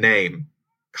 it's in the name.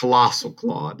 Colossal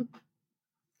Claude.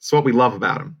 It's what we love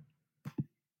about him.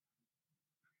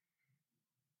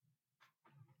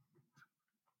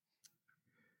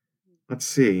 Let's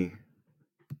see.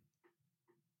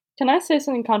 Can I say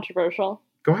something controversial?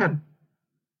 Go ahead.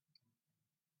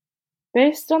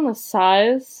 Based on the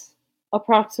size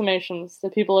approximations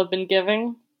that people have been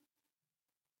giving,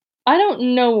 I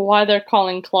don't know why they're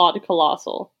calling Claude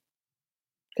colossal.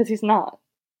 Because he's not.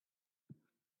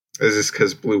 Is this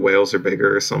because blue whales are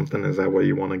bigger or something? Is that what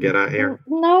you want to get at here?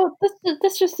 No,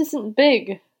 this just isn't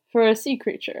big for a sea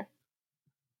creature.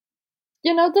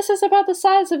 This is about the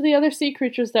size of the other sea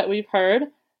creatures that we've heard.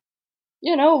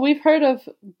 We've heard of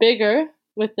bigger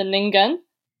with the Ningen.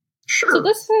 Sure. So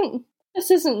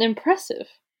this isn't impressive.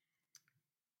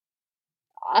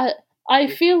 I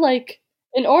feel like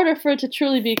in order for it to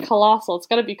truly be colossal, it's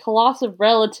got to be colossal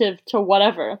relative to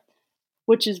whatever,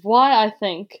 which is why I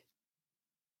think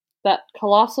that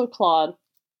Colossal Claude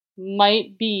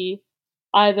might be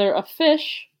either a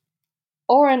fish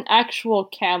or an actual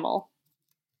camel.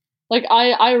 Like,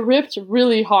 I ripped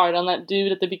really hard on that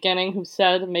dude at the beginning who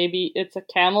said maybe it's a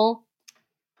camel.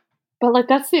 But,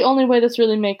 that's the only way this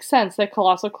really makes sense, that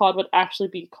Colossal Claude would actually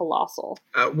be colossal.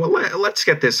 Well, let's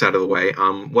get this out of the way.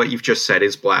 What you've just said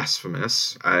is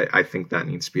blasphemous. I think that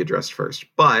needs to be addressed first.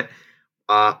 But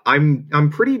I'm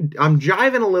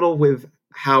jiving a little with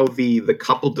how the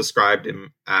couple described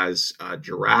him as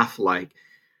giraffe-like.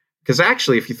 Because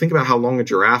actually, if you think about how long a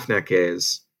giraffe neck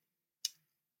is,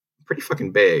 pretty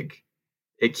fucking big.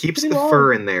 It keeps the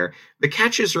fur in there. The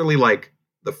catch is really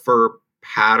the fur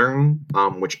pattern,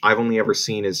 which I've only ever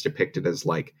seen is depicted as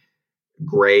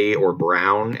gray or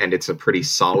brown, and it's a pretty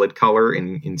solid color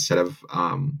instead of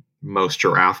most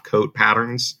giraffe coat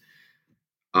patterns.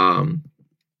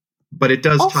 But it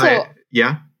does tie.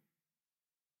 Yeah.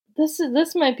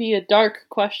 This might be a dark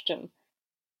question.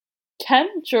 Can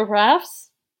giraffes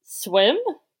swim?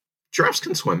 Giraffes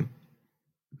can swim.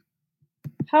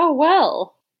 How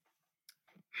well?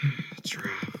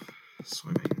 Giraffe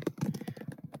swimming.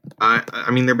 I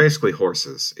mean, they're basically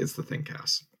horses, is the thing,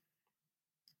 Cass.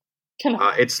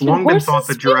 It's long been thought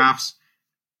that giraffes...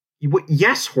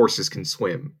 Yes, horses can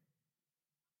swim.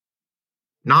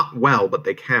 Not well, but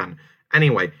they can.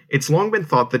 Anyway, it's long been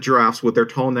thought that giraffes with their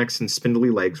tall necks and spindly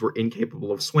legs were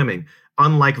incapable of swimming,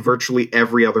 unlike virtually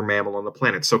every other mammal on the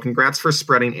planet. So congrats for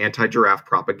spreading anti-giraffe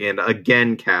propaganda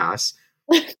again, Cass.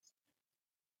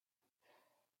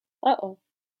 Uh-oh.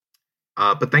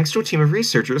 But thanks to a team of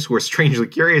researchers who are strangely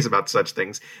curious about such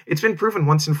things, it's been proven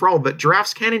once and for all that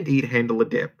giraffes can indeed handle a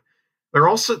dip. They're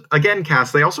also, again,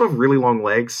 Cass, they also have really long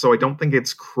legs, so I don't think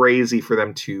it's crazy for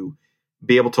them to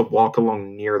be able to walk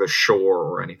along near the shore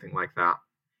or anything like that.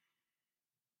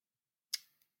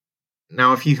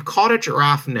 Now, if you caught a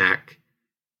giraffe neck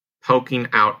poking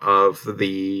out of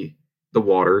the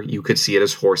water, you could see it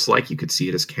as horse-like, you could see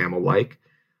it as camel-like.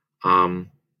 I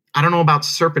don't know about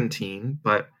serpentine,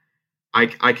 but I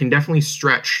can definitely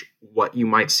stretch what you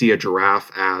might see a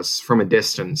giraffe as from a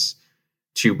distance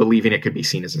to believing it could be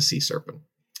seen as a sea serpent.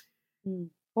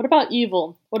 What about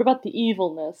evil? What about the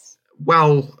evilness?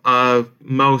 Well,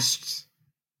 let's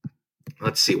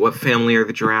see, what family are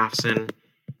the giraffes in?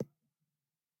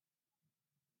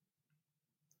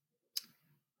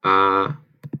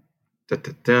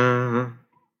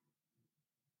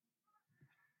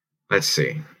 Let's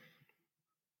see.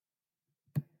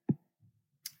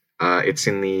 It's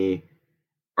in the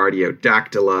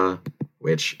Artiodactyla,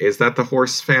 which is that the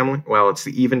horse family? Well, it's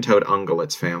the even-toed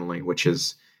ungulates family, which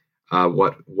is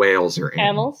what whales are in.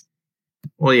 Camels?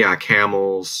 Well, yeah,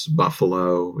 camels,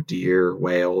 buffalo, deer,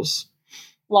 whales,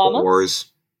 llamas.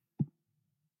 boars.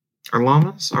 Are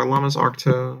llamas? Are llamas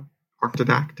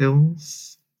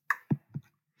arctodactyls?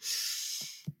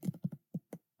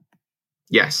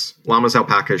 Yes, llamas,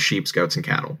 alpacas, sheep, goats, and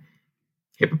cattle.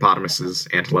 Hippopotamuses,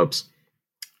 antelopes.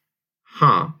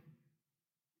 Huh.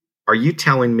 Are you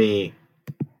telling me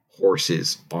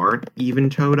horses aren't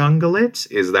even-toed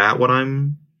ungulates? Is that what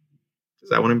I'm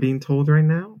being told right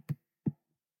now?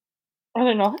 Are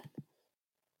they not?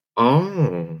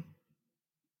 Oh.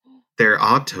 They're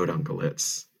odd-toed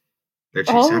ungulates. They're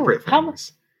two separate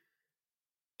things.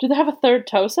 Do they have a third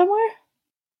toe somewhere?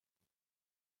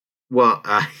 Well,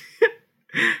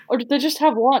 or do they just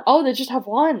have one? Oh, they just have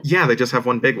one. Yeah, they just have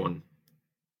one big one.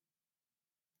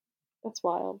 That's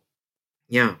wild.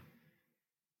 Yeah.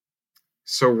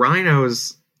 So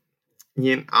rhinos,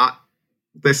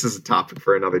 this is a topic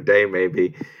for another day,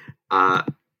 maybe.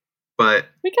 But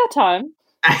we got time.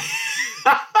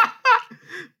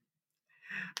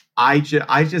 I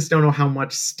just don't know how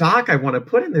much stock I want to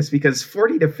put in this, because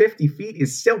 40 to 50 feet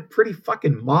is still pretty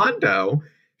fucking mondo.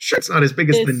 Sure, it's not as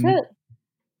big as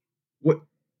what?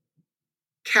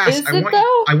 Cass,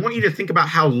 I want you to think about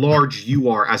how large you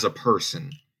are as a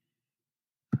person.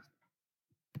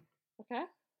 Okay.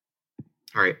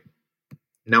 All right.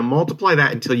 Now multiply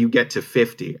that until you get to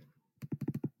 50.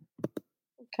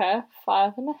 Okay,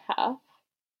 5.5.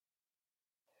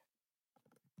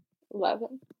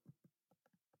 11.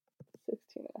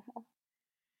 16.5.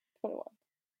 21.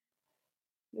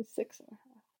 26.5.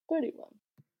 31.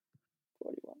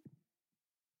 41.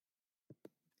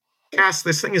 Cass,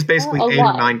 this thing is basically 8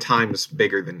 or 9 times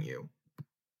bigger than you.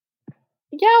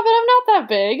 Yeah, but I'm not that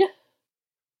big.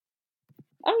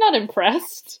 I'm not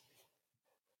impressed.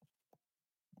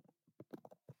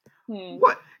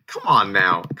 What? Come on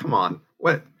now. Come on.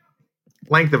 What?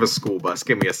 Length of a school bus.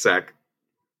 Give me a sec.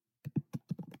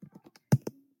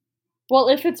 Well,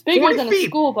 if it's bigger than a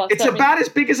school bus... It's about as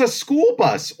big as a school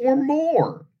bus, or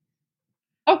more.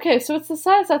 Okay, so it's the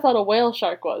size I thought a whale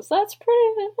shark was. That's pretty...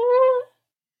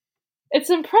 It's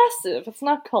impressive. It's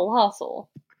not colossal.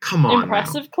 Come on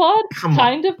Impressive, now. Claude?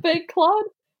 Kind of big, Claude?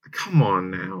 Come on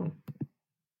now.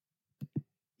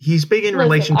 He's big in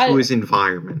relation to his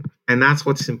environment, and that's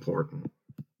what's important.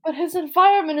 But his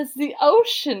environment is the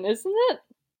ocean, isn't it?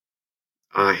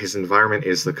 His environment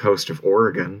is the coast of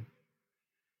Oregon.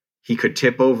 He could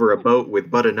tip over a boat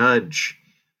with but a nudge.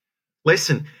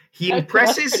 Listen, he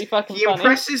impresses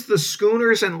the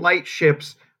schooners and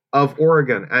lightships of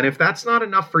Oregon, and if that's not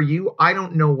enough for you, I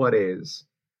don't know what is.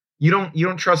 You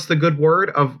don't trust the good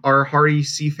word of our hardy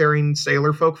seafaring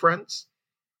sailor folk friends?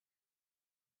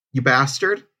 You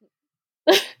bastard.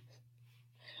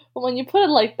 Well, when you put it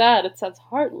like that, it sounds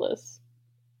heartless.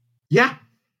 Yeah.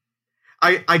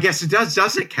 I guess it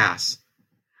does it, Cass?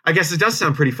 I guess it does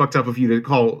sound pretty fucked up of you to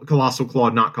call Colossal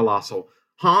Claude not colossal.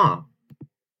 Huh?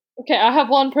 Okay, I have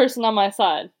one person on my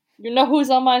side. You know who's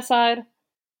on my side?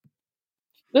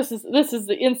 This is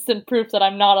the instant proof that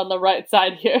I'm not on the right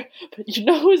side here. But you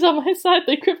know who's on my side?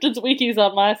 The Cryptids Wiki's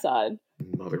on my side.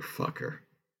 Motherfucker.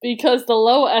 Because the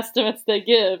low estimates they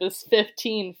give is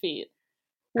 15 feet.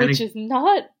 Which is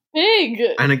not big.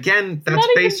 And again, that's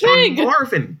based on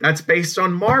Marvin. That's based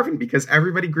on Marvin, because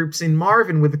everybody groups in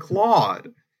Marvin with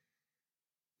Claude.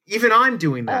 Even I'm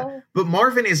doing that. Oh. But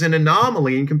Marvin is an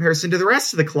anomaly in comparison to the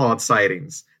rest of the Claude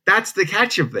sightings. That's the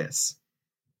catch of this.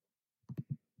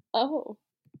 Oh.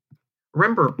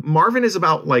 Remember, Marvin is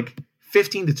about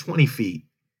 15 to 20 feet.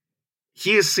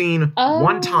 He is seen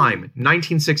one time,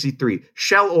 1963,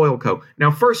 Shell Oil Co.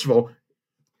 Now, first of all,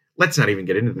 let's not even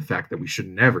get into the fact that we should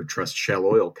never trust Shell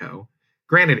Oil Co.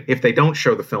 Granted, if they don't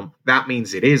show the film, that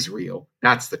means it is real.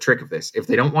 That's the trick of this. If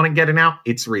they don't want to get it out,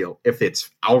 it's real. If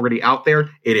it's already out there,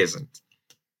 it isn't.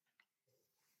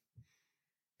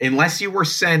 Unless you were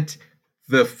sent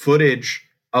the footage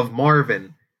of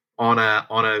Marvin on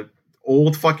a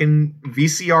old fucking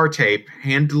VCR tape,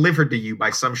 hand delivered to you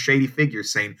by some shady figure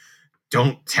saying,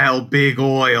 "Don't tell Big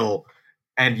Oil,"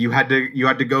 and you had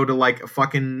to go to like a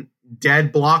fucking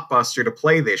dead Blockbuster to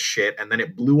play this shit, and then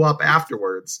it blew up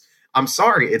afterwards. I'm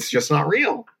sorry, it's just not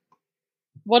real.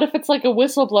 What if it's like a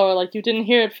whistleblower, like you didn't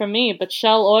hear it from me, but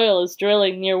Shell Oil is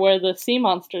drilling near where the sea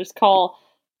monsters call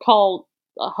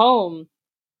a home.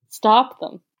 Stop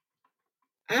them.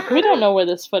 We don't know where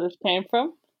this footage came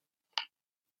from.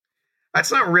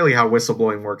 That's not really how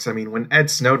whistleblowing works. I mean, when Ed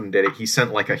Snowden did it, he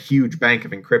sent like a huge bank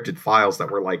of encrypted files that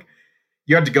were like,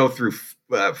 you had to go through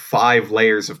 5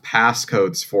 layers of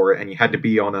passcodes for it, and you had to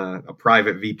be on a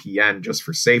private VPN just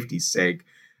for safety's sake.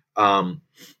 And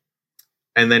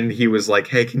then he was like,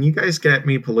 "Hey, can you guys get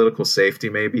me political safety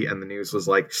maybe?" And the news was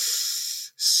like,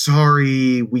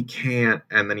 "Sorry, we can't."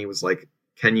 And then he was like,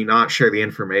 "Can you not share the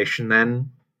information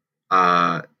then?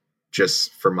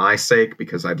 Just for my sake,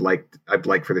 because I'd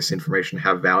like for this information to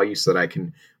have value so that I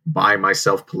can buy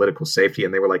myself political safety."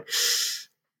 And they were like,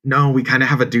 "No, we kind of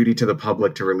have a duty to the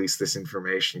public to release this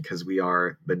information because we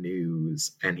are the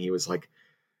news." And he was like,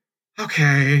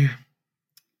 "Okay,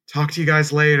 talk to you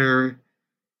guys later.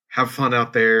 Have fun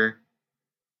out there."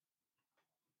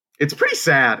 It's pretty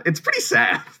sad.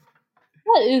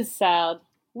 That is sad.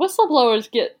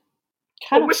 Whistleblowers get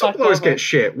kind of whistleblowers get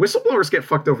shit. Whistleblowers get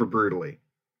fucked over brutally.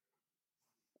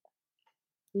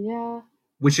 Yeah.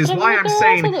 Which is why I'm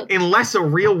saying, unless a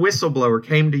real whistleblower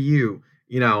came to you,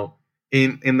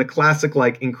 in the classic,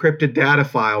 like, encrypted data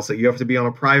files that you have to be on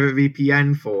a private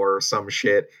VPN for or some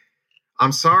shit,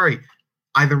 I'm sorry.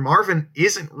 Either Marvin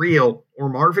isn't real, or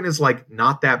Marvin is, like,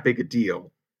 not that big a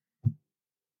deal.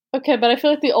 Okay, but I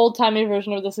feel like the old-timey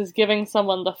version of this is giving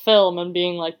someone the film and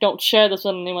being like, "Don't share this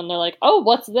with anyone." They're like, "Oh,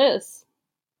 what's this?"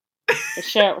 They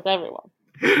share it with everyone.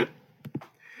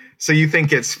 So you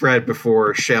think it spread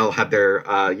before Shell had their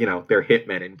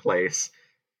hitmen in place?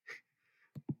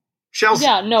 Shell's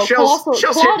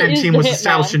hitman team was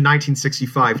established in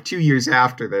 1965, 2 years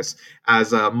after this,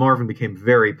 as Marvin became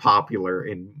very popular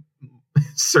in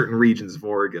certain regions of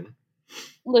Oregon.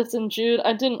 Listen, Jude,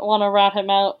 I didn't want to rat him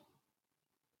out.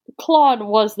 Claude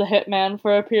was the hitman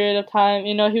for a period of time.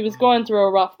 He was going through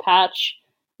a rough patch,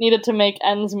 needed to make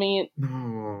ends meet.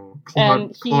 No,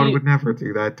 Claude would never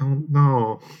do that. Don't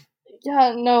know.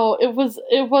 Yeah, no, it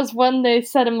was when they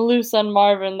set him loose on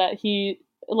Marvin that he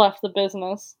left the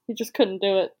business. He just couldn't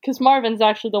do it, because Marvin's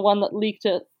actually the one that leaked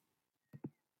it.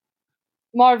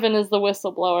 Marvin is the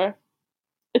whistleblower.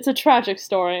 It's a tragic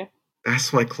story.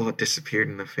 That's why Claude disappeared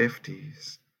in the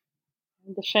 50s.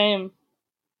 The shame.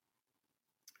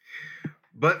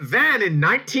 But then in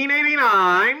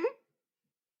 1989,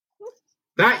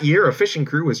 that year, a fishing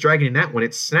crew was dragging a net when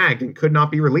it snagged and could not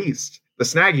be released. The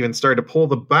snag even started to pull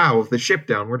the bow of the ship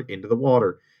downward into the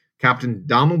water. Captain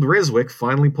Donald Riswick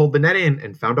finally pulled the net in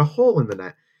and found a hole in the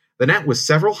net. The net was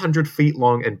several hundred feet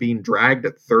long and being dragged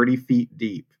at 30 feet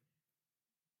deep.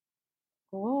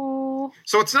 Oh.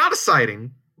 So it's not a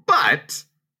sighting, but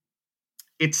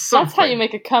it's something. That's how you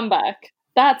make a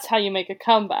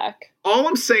comeback. All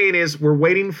I'm saying is we're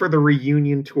waiting for the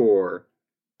reunion tour.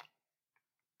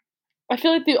 I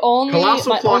feel like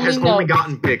Colossal Claude has only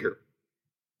gotten bigger.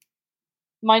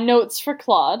 My notes for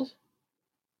Claude.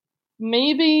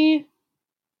 Maybe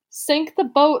sink the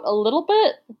boat a little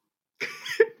bit.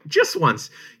 Just once.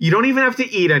 You don't even have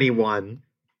to eat anyone.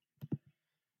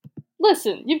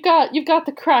 Listen, you've got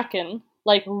the Kraken,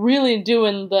 like, really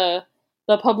doing the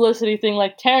publicity thing,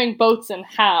 like tearing boats in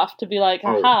half to be like,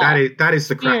 aha. That is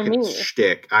the Kraken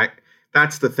shtick.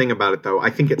 That's the thing about it, though. I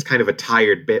think it's kind of a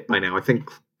tired bit by now. I think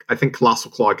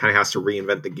Colossal Claude kind of has to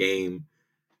reinvent the game.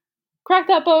 Crack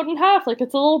that boat in half like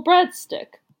it's a little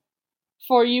breadstick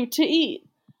for you to eat.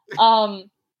 But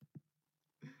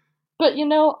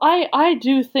I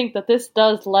do think that this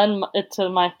does lend it to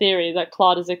my theory that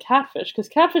Claude is a catfish, because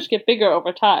catfish get bigger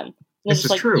over time. They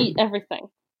just true. Eat everything.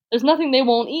 There's nothing they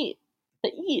won't eat. They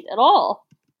eat at all.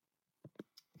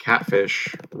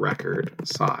 Catfish record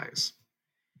size.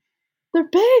 They're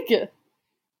big.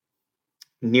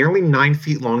 Nearly 9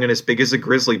 feet long and as big as a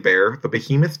grizzly bear, the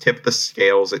behemoth tipped the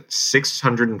scales at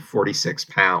 646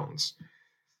 pounds.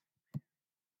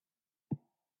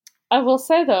 I will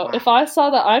say, though, if I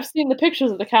saw that, I've seen the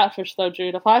pictures of the catfish, though,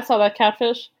 Jude. If I saw that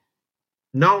catfish,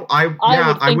 no, I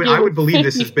would believe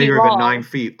this is bigger than 9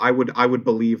 feet. I would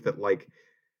believe that, like,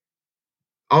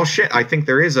 Oh shit, I think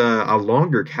there is a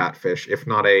longer catfish, if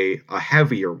not a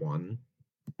heavier one.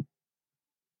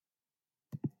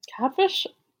 Catfish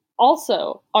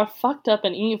also are fucked up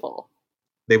and evil.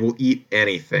 They will eat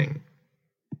anything.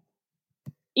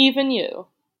 Even you.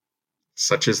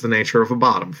 Such is the nature of a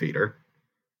bottom feeder.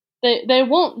 They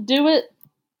won't do it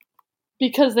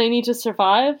because they need to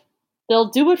survive. They'll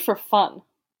do it for fun.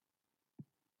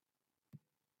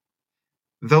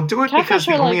 They'll do it Catfish because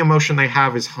the are only like, emotion they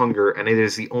have is hunger, and it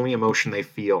is the only emotion they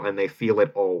feel, and they feel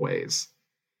it always.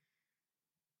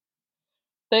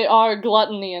 they are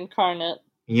gluttony incarnate.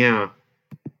 Yeah.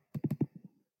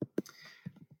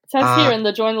 It says here in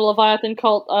the Join the Leviathan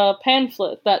cult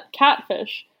pamphlet that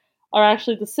catfish are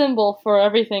actually the symbol for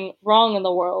everything wrong in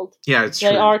the world. Yeah, it's They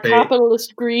true. are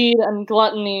capitalist greed and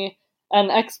gluttony and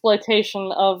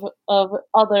exploitation of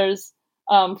others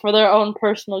for their own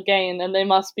personal gain, and they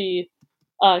must be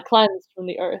cleansed from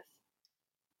the earth.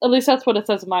 At least that's what it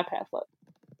says in my pamphlet.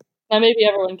 Now maybe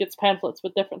everyone gets pamphlets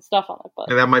with different stuff on it, but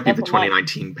And that might be that's the what mine-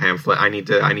 2019 pamphlet. I need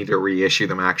to reissue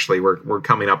them. Actually, we're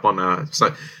coming up on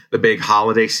the big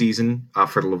holiday season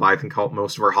for the Leviathan cult.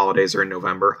 Most of our holidays are in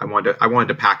November. I wanted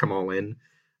to pack them all in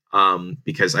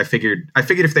because I figured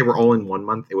if they were all in one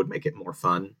month, it would make it more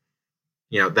fun.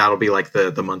 You know, that'll be like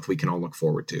the month we can all look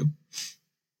forward to.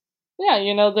 Yeah,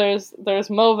 you know, there's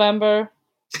Movember,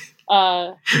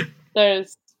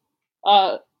 there's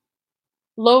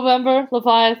Lowember,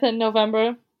 Leviathan,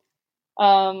 November. There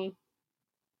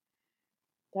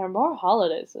are more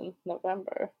holidays in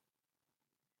November.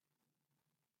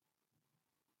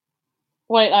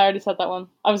 Wait, I already said that one.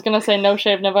 I was gonna say No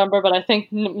Shave November, but I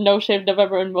think No Shave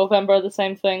November and Movember are the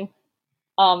same thing.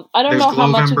 I don't know how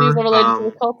much of these are related to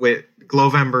the cult.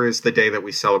 Glowember is the day that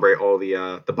we celebrate all the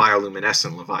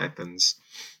bioluminescent Leviathans.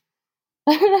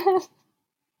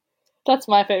 That's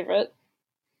my favorite.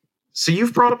 So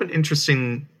you've brought up an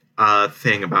interesting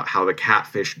thing about how the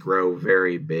catfish grow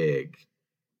very big.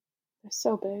 They're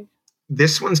so big.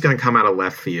 This one's going to come out of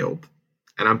left field,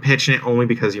 and I'm pitching it only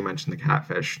because you mentioned the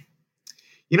catfish.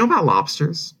 You know about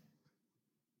lobsters?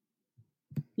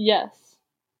 Yes.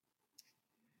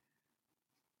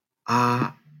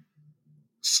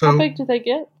 So how big do they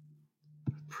get?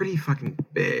 Pretty fucking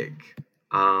big.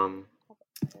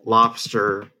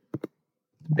 Lobster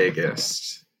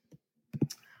biggest.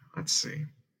 Let's see.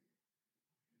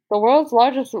 The world's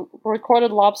largest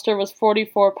recorded lobster was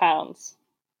 44 pounds.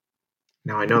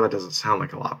 Now, I know that doesn't sound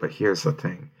like a lot, but here's the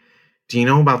thing. Do you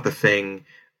know about the thing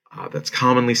that's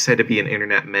commonly said to be an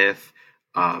internet myth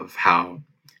of how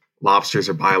lobsters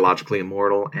are biologically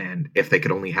immortal, and if they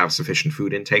could only have sufficient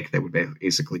food intake, they would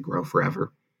basically grow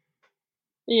forever?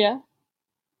 Yeah.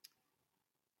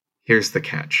 Here's the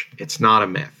catch. It's not a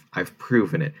myth. I've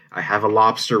proven it. I have a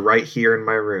lobster right here in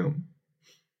my room.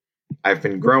 I've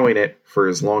been growing it for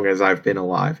as long as I've been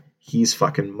alive. He's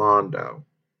fucking Mondo.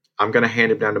 I'm going to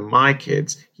hand him down to my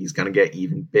kids. He's going to get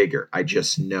even bigger. I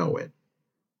just know it.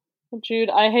 Jude,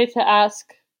 I hate to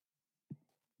ask,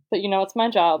 but you know it's my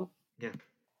job. Yeah.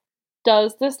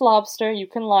 Does this lobster, you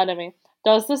can lie to me,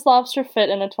 does this lobster fit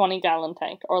in a 20-gallon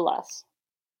tank or less?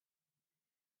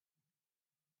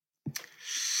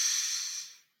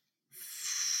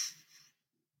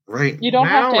 Right. You don't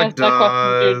have to answer that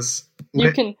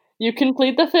question, Jude. You can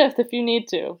plead the fifth if you need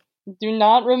to. Do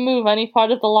not remove any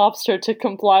part of the lobster to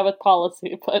comply with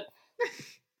policy, but...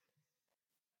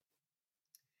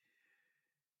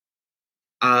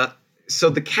 So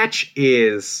the catch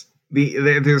is,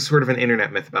 there's sort of an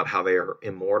internet myth about how they are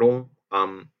immortal.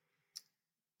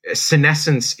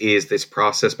 Senescence is this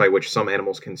process by which some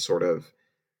animals can sort of...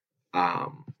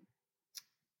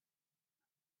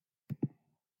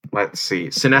 let's see.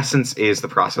 Senescence is the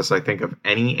process, I think, of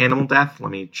any animal death.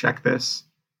 Let me check this.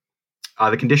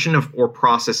 The condition of or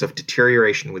process of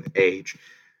deterioration with age.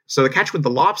 So the catch with the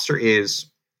lobster is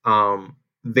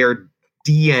their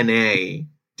DNA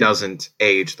doesn't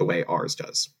age the way ours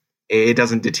does. It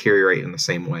doesn't deteriorate in the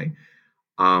same way.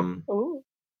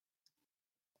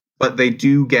 But they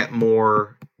do get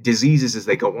more diseases as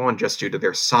they go on just due to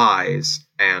their size,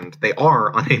 and they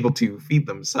are unable to feed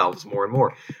themselves more and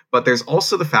more. But there's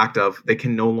also the fact of they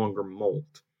can no longer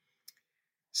molt.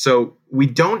 So we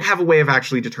don't have a way of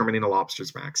actually determining a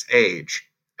lobster's max age,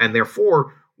 and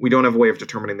therefore we don't have a way of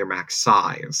determining their max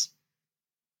size.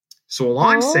 So all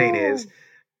I'm saying is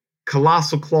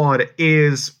Colossal Claude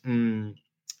is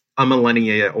a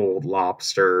millennia-old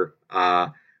lobster,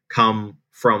 come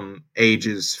from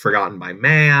ages forgotten by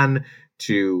man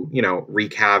to,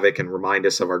 wreak havoc and remind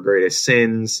us of our greatest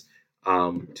sins,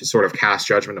 to sort of cast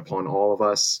judgment upon all of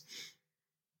us.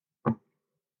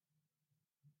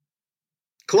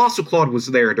 Colossal Claude was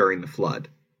there during the flood.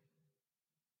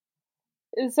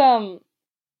 Is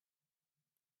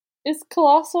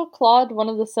Colossal Claude one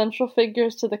of the central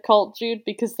figures to the cult, Jude?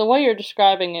 Because the way you're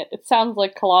describing it, it sounds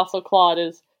like Colossal Claude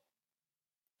is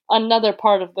another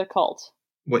part of the cult.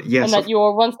 What? Yes, and that you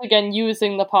are once again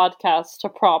using the podcast to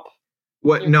prop.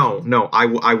 What? No.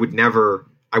 I would never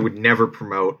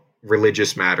promote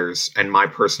religious matters and my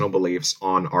personal beliefs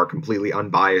on our completely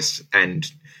unbiased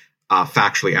and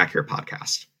factually accurate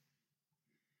podcast.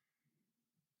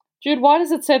 Jude, why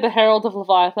does it say the Herald of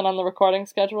Leviathan on the recording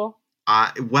schedule?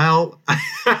 Well,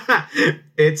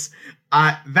 it's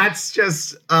that's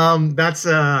just that's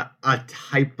a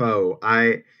typo.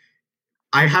 I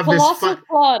have Colossal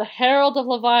Claude, Herald of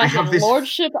Leviathan,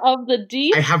 Lordship of the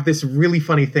Deep. I have this really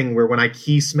funny thing where when I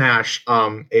key smash,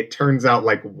 it turns out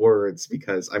like words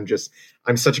because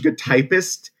I'm such a good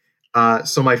typist.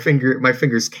 So my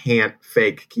fingers can't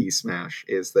fake key smash.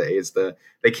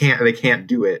 They can't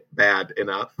do it bad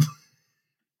enough.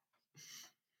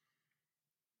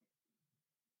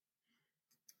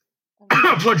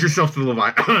 Plunge yourself to the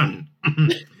Leviathan.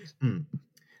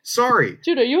 Sorry,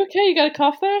 Jude. Are you okay? You got a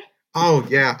cough there? Oh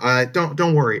yeah.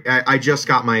 Don't worry. I just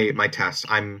got my test.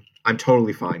 I'm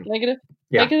totally fine. Negative.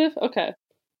 Yeah. Negative. Okay.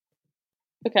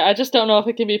 I just don't know if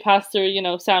it can be passed through,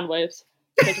 sound waves.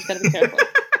 So I just gotta be careful.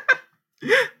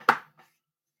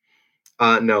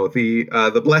 No.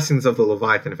 The blessings of the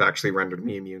Leviathan have actually rendered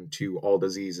me immune to all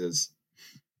diseases.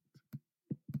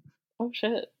 Oh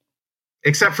shit.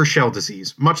 Except for shell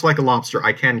disease. Much like a lobster,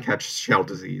 I can catch shell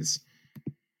disease.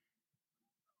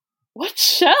 What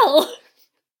shell?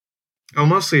 Oh,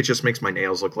 mostly it just makes my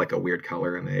nails look like a weird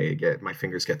color and my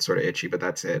fingers get sort of itchy, but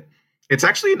that's it. It's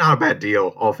actually not a bad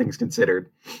deal, all things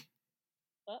considered.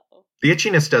 Uh-oh. The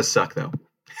itchiness does suck, though.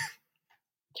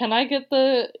 Can I get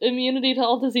the immunity to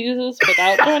all diseases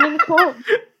without joining the cult?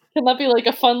 Can that be like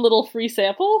a fun little free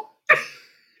sample?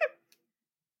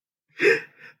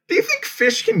 Do you think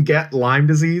fish can get Lyme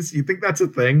disease? You think that's a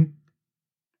thing?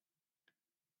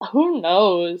 Who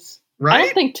knows? Right? I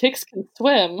don't think ticks can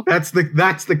swim. That's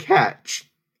the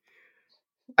catch.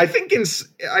 I think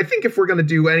if we're going to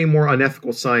do any more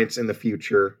unethical science in the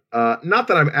future, not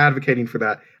that I'm advocating for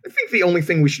that, I think the only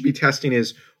thing we should be testing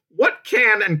is what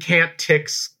can and can't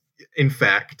ticks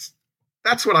infect.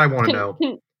 That's what I want to know.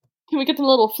 Can we get the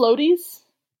little floaties?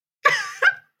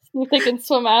 See if they can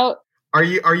swim out. Are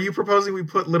you proposing we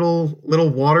put little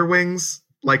water wings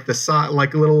like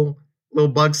little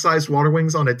bug-sized water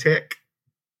wings on a tick?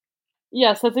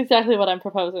 Yes, that's exactly what I'm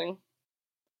proposing.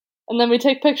 And then we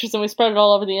take pictures and we spread it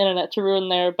all over the internet to ruin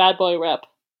their bad boy rep.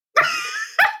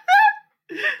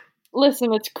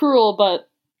 Listen, it's cruel, but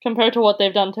compared to what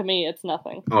they've done to me, it's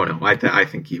nothing. Oh no, I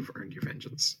think you've earned your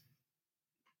vengeance.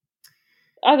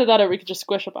 Either that or we could just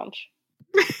squish a bunch.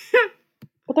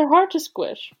 But they're hard to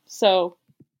squish, so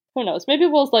who knows? Maybe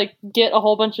we'll get a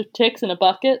whole bunch of ticks in a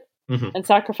bucket and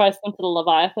sacrifice them to the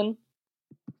Leviathan.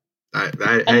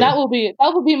 That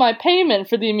will be my payment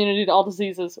for the immunity to all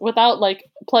diseases without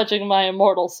pledging my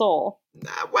immortal soul.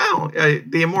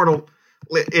 The immortal,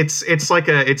 it's like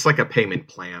a payment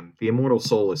plan. The immortal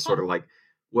soul is sort of like,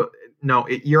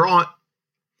 you're on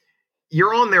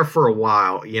there for a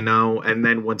while, and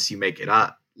then once you make it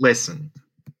up, listen,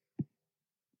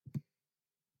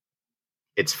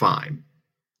 it's fine.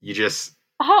 It's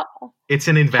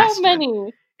an investment. How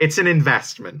many? It's an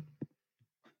investment.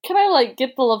 Can I,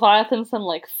 get the Leviathan some,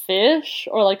 fish?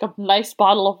 Or, a nice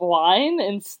bottle of wine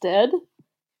instead?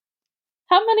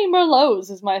 How many Merlots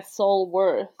is my soul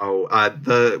worth? Oh,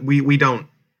 we don't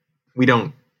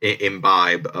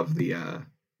imbibe of the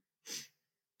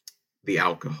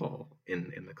alcohol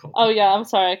in the cult. Oh, yeah, I'm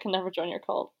sorry, I can never join your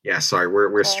cult. Yeah, sorry,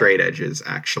 we're straight edges,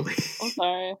 actually. I'm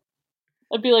sorry.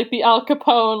 I'd be like the Al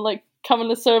Capone, coming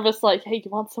to service, hey, you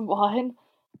want some wine?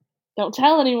 Don't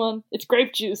tell anyone. It's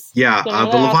grape juice. Yeah, the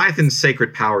Leviathan's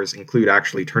sacred powers include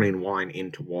actually turning wine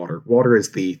into water. Water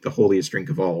is the holiest drink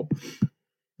of all.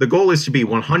 The goal is to be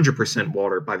 100%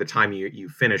 water by the time you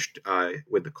finished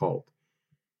with the cult.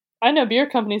 I know beer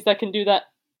companies that can do that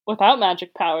without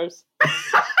magic powers.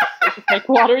 They can make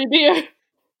watery beer.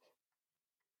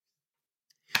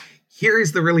 Here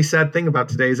is the really sad thing about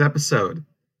today's episode.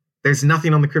 There's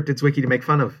nothing on the Cryptids Wiki to make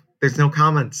fun of. There's no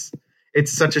comments.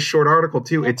 It's such a short article,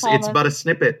 too. It's but a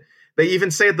snippet. They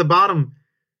even say at the bottom,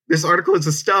 this article is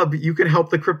a stub. You can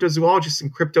help the cryptozoologists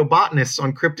and cryptobotanists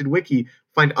on Cryptid Wiki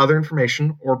find other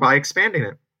information or by expanding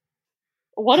it.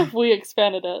 What if we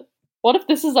expanded it? What if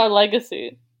this is our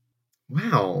legacy?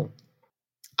 Well,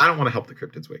 I don't want to help the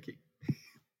Cryptids Wiki.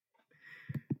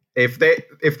 If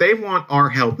they want our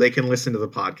help, they can listen to the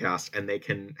podcast and they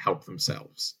can help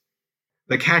themselves.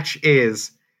 The catch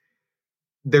is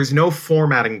there's no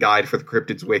formatting guide for the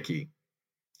Cryptids Wiki.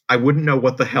 I wouldn't know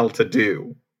what the hell to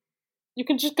do. You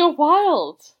can just go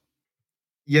wild.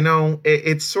 You know,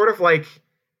 it's sort of like,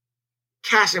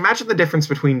 Cass, imagine the difference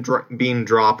between being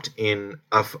dropped in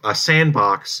a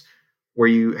sandbox where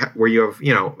you have,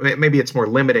 you know, maybe it's more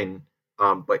limiting,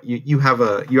 but you have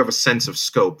a sense of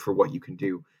scope for what you can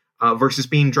do, versus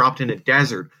being dropped in a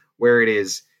desert where it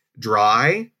is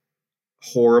dry,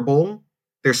 horrible.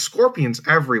 There's scorpions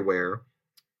everywhere.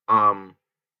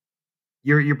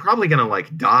 You're probably gonna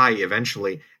like die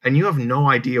eventually, and you have no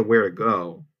idea where to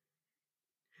go.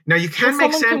 Now you can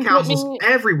make sandcastles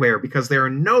everywhere because there are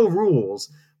no rules,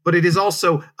 but it is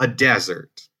also a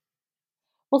desert.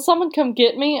 Will someone come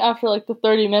get me after like the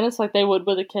 30 minutes like they would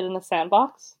with a kid in a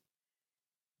sandbox?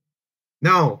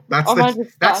 No, that's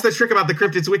the trick about the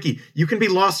Cryptids Wiki. You can be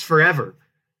lost forever.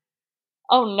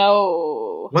 Oh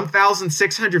no.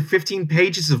 1,615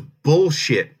 pages of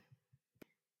bullshit.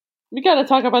 We gotta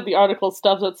talk about the article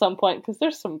stuff at some point, because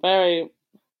there's some very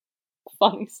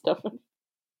funny stuff in it.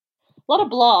 A lot of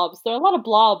blobs. There are a lot of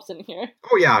blobs in here.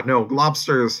 Oh yeah, no,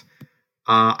 lobsters.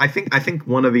 I think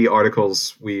one of the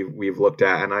articles we've looked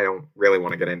at, and I don't really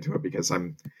want to get into it because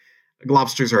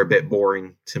lobsters are a bit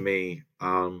boring to me.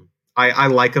 I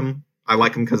like them. I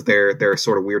like them because they're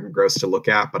sort of weird and gross to look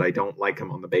at, but I don't like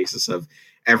them on the basis of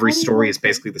every story is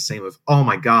basically the same of, oh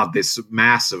my god, this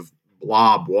massive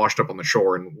blob washed up on the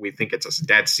shore and we think it's a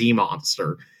dead sea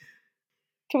monster.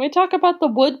 Can we talk about the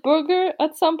wood booger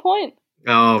at some point?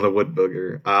 Oh, the wood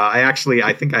booger. I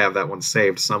think I have that one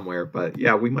saved somewhere, but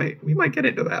yeah, we might get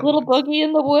into that. Little boogie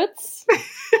in the woods.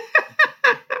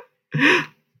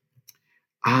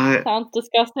 Sounds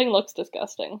disgusting, looks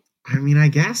disgusting. I mean, I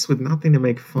guess with nothing to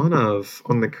make fun of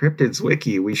on the Cryptids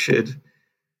Wiki, we should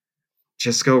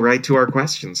just go right to our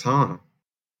questions, huh?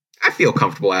 I feel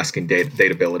comfortable asking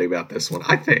dateability about this one.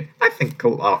 I think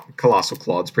Colossal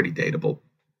Claude's pretty dateable.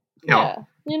 Yeah,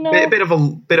 you know, bit of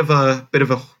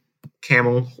a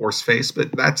camel horse face,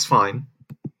 but that's fine.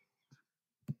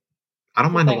 I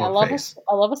don't mind the long face.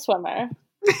 I love a swimmer.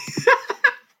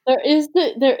 There is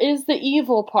the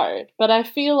evil part, but I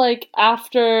feel like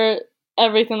after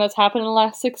everything that's happened in the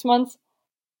last 6 months,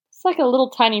 it's like a little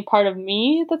tiny part of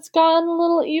me that's gotten a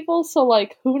little evil. So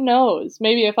like, who knows?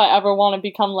 Maybe if I ever want to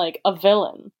become like a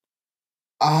villain.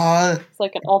 It's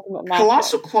like an ultimate match.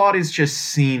 Colossal Claude is just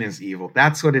seen as evil.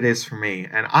 That's what it is for me.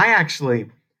 And I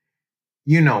actually,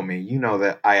 you know me, you know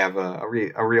that I have a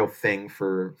real thing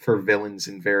for villains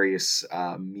in various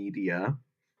media.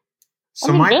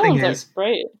 So my thing is,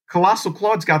 great. Colossal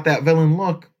Claude's got that villain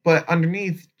look, but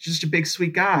underneath, just a big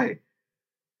sweet guy.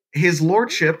 His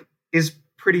lordship is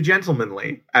pretty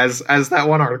gentlemanly, as that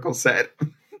one article said.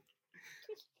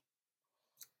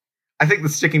 I think the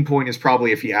sticking point is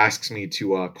probably if he asks me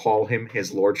to call him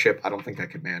his lordship. I don't think I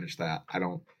could manage that.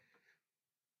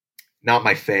 Not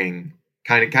my thing.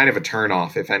 Kind of a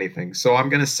turnoff, if anything. So I'm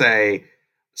gonna say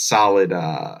solid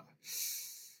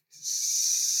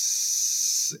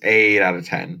 8 out of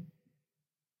 10.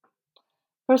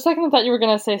 For a second, I thought you were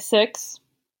gonna say 6.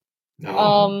 No,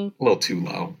 a little too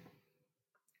low.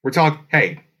 We're talking.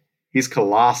 Hey, he's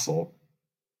colossal.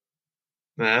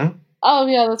 Huh? Oh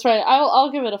yeah, that's right.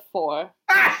 I'll give it a 4.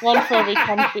 One for every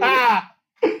 10 feet.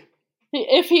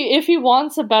 If he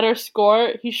wants a better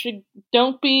score, he should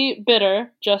don't be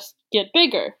bitter, just get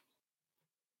bigger.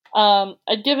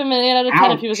 I'd give him an 8 out of 10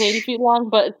 Ouch. if he was 80 feet long,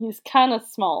 but he's kind of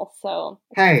small, so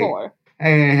hey, 4.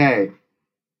 Hey!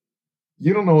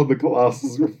 You don't know what the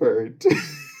Colossus referred to.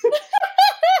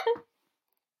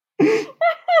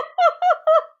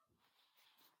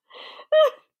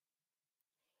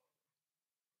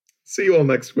 See you all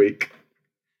next week.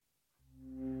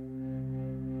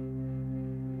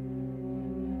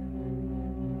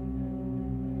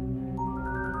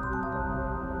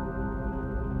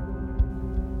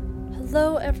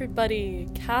 Hello everybody,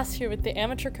 Cass here with the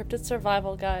Amateur Cryptid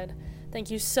Survival Guide.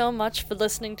 Thank you so much for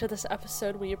listening to this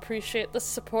episode. We appreciate the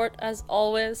support as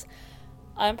always.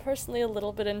 I'm personally a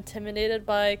little bit intimidated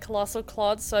by Colossal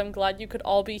Claude, so I'm glad you could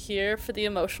all be here for the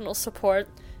emotional support.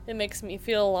 It makes me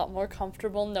feel a lot more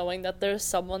comfortable knowing that there's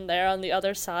someone there on the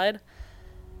other side.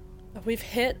 We've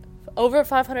hit over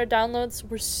 500 downloads.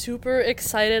 We're super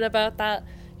excited about that.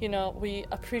 You know, we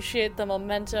appreciate the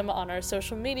momentum on our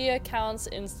social media accounts,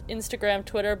 Instagram,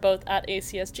 Twitter, both at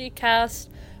ACSGcast.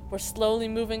 We're slowly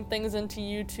moving things into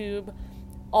YouTube.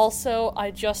 Also,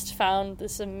 I just found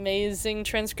this amazing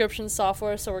transcription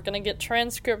software, so we're going to get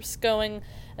transcripts going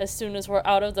as soon as we're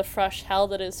out of the fresh hell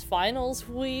that is finals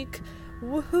week.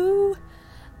 Woohoo!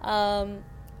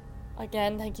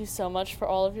 Again, thank you so much for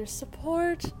all of your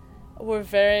support. We're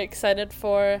very excited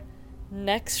for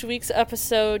next week's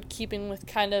episode, keeping with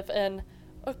kind of an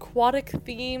aquatic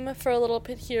theme for a little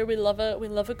bit here. We love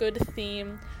a good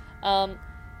theme.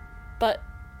 But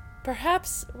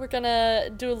perhaps we're gonna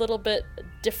do a little bit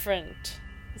different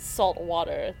salt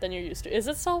water than you're used to. Is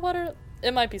it salt water?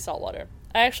 It might be salt water.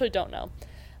 I actually don't know.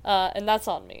 And that's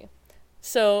on me.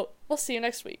 So we'll see you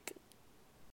next week.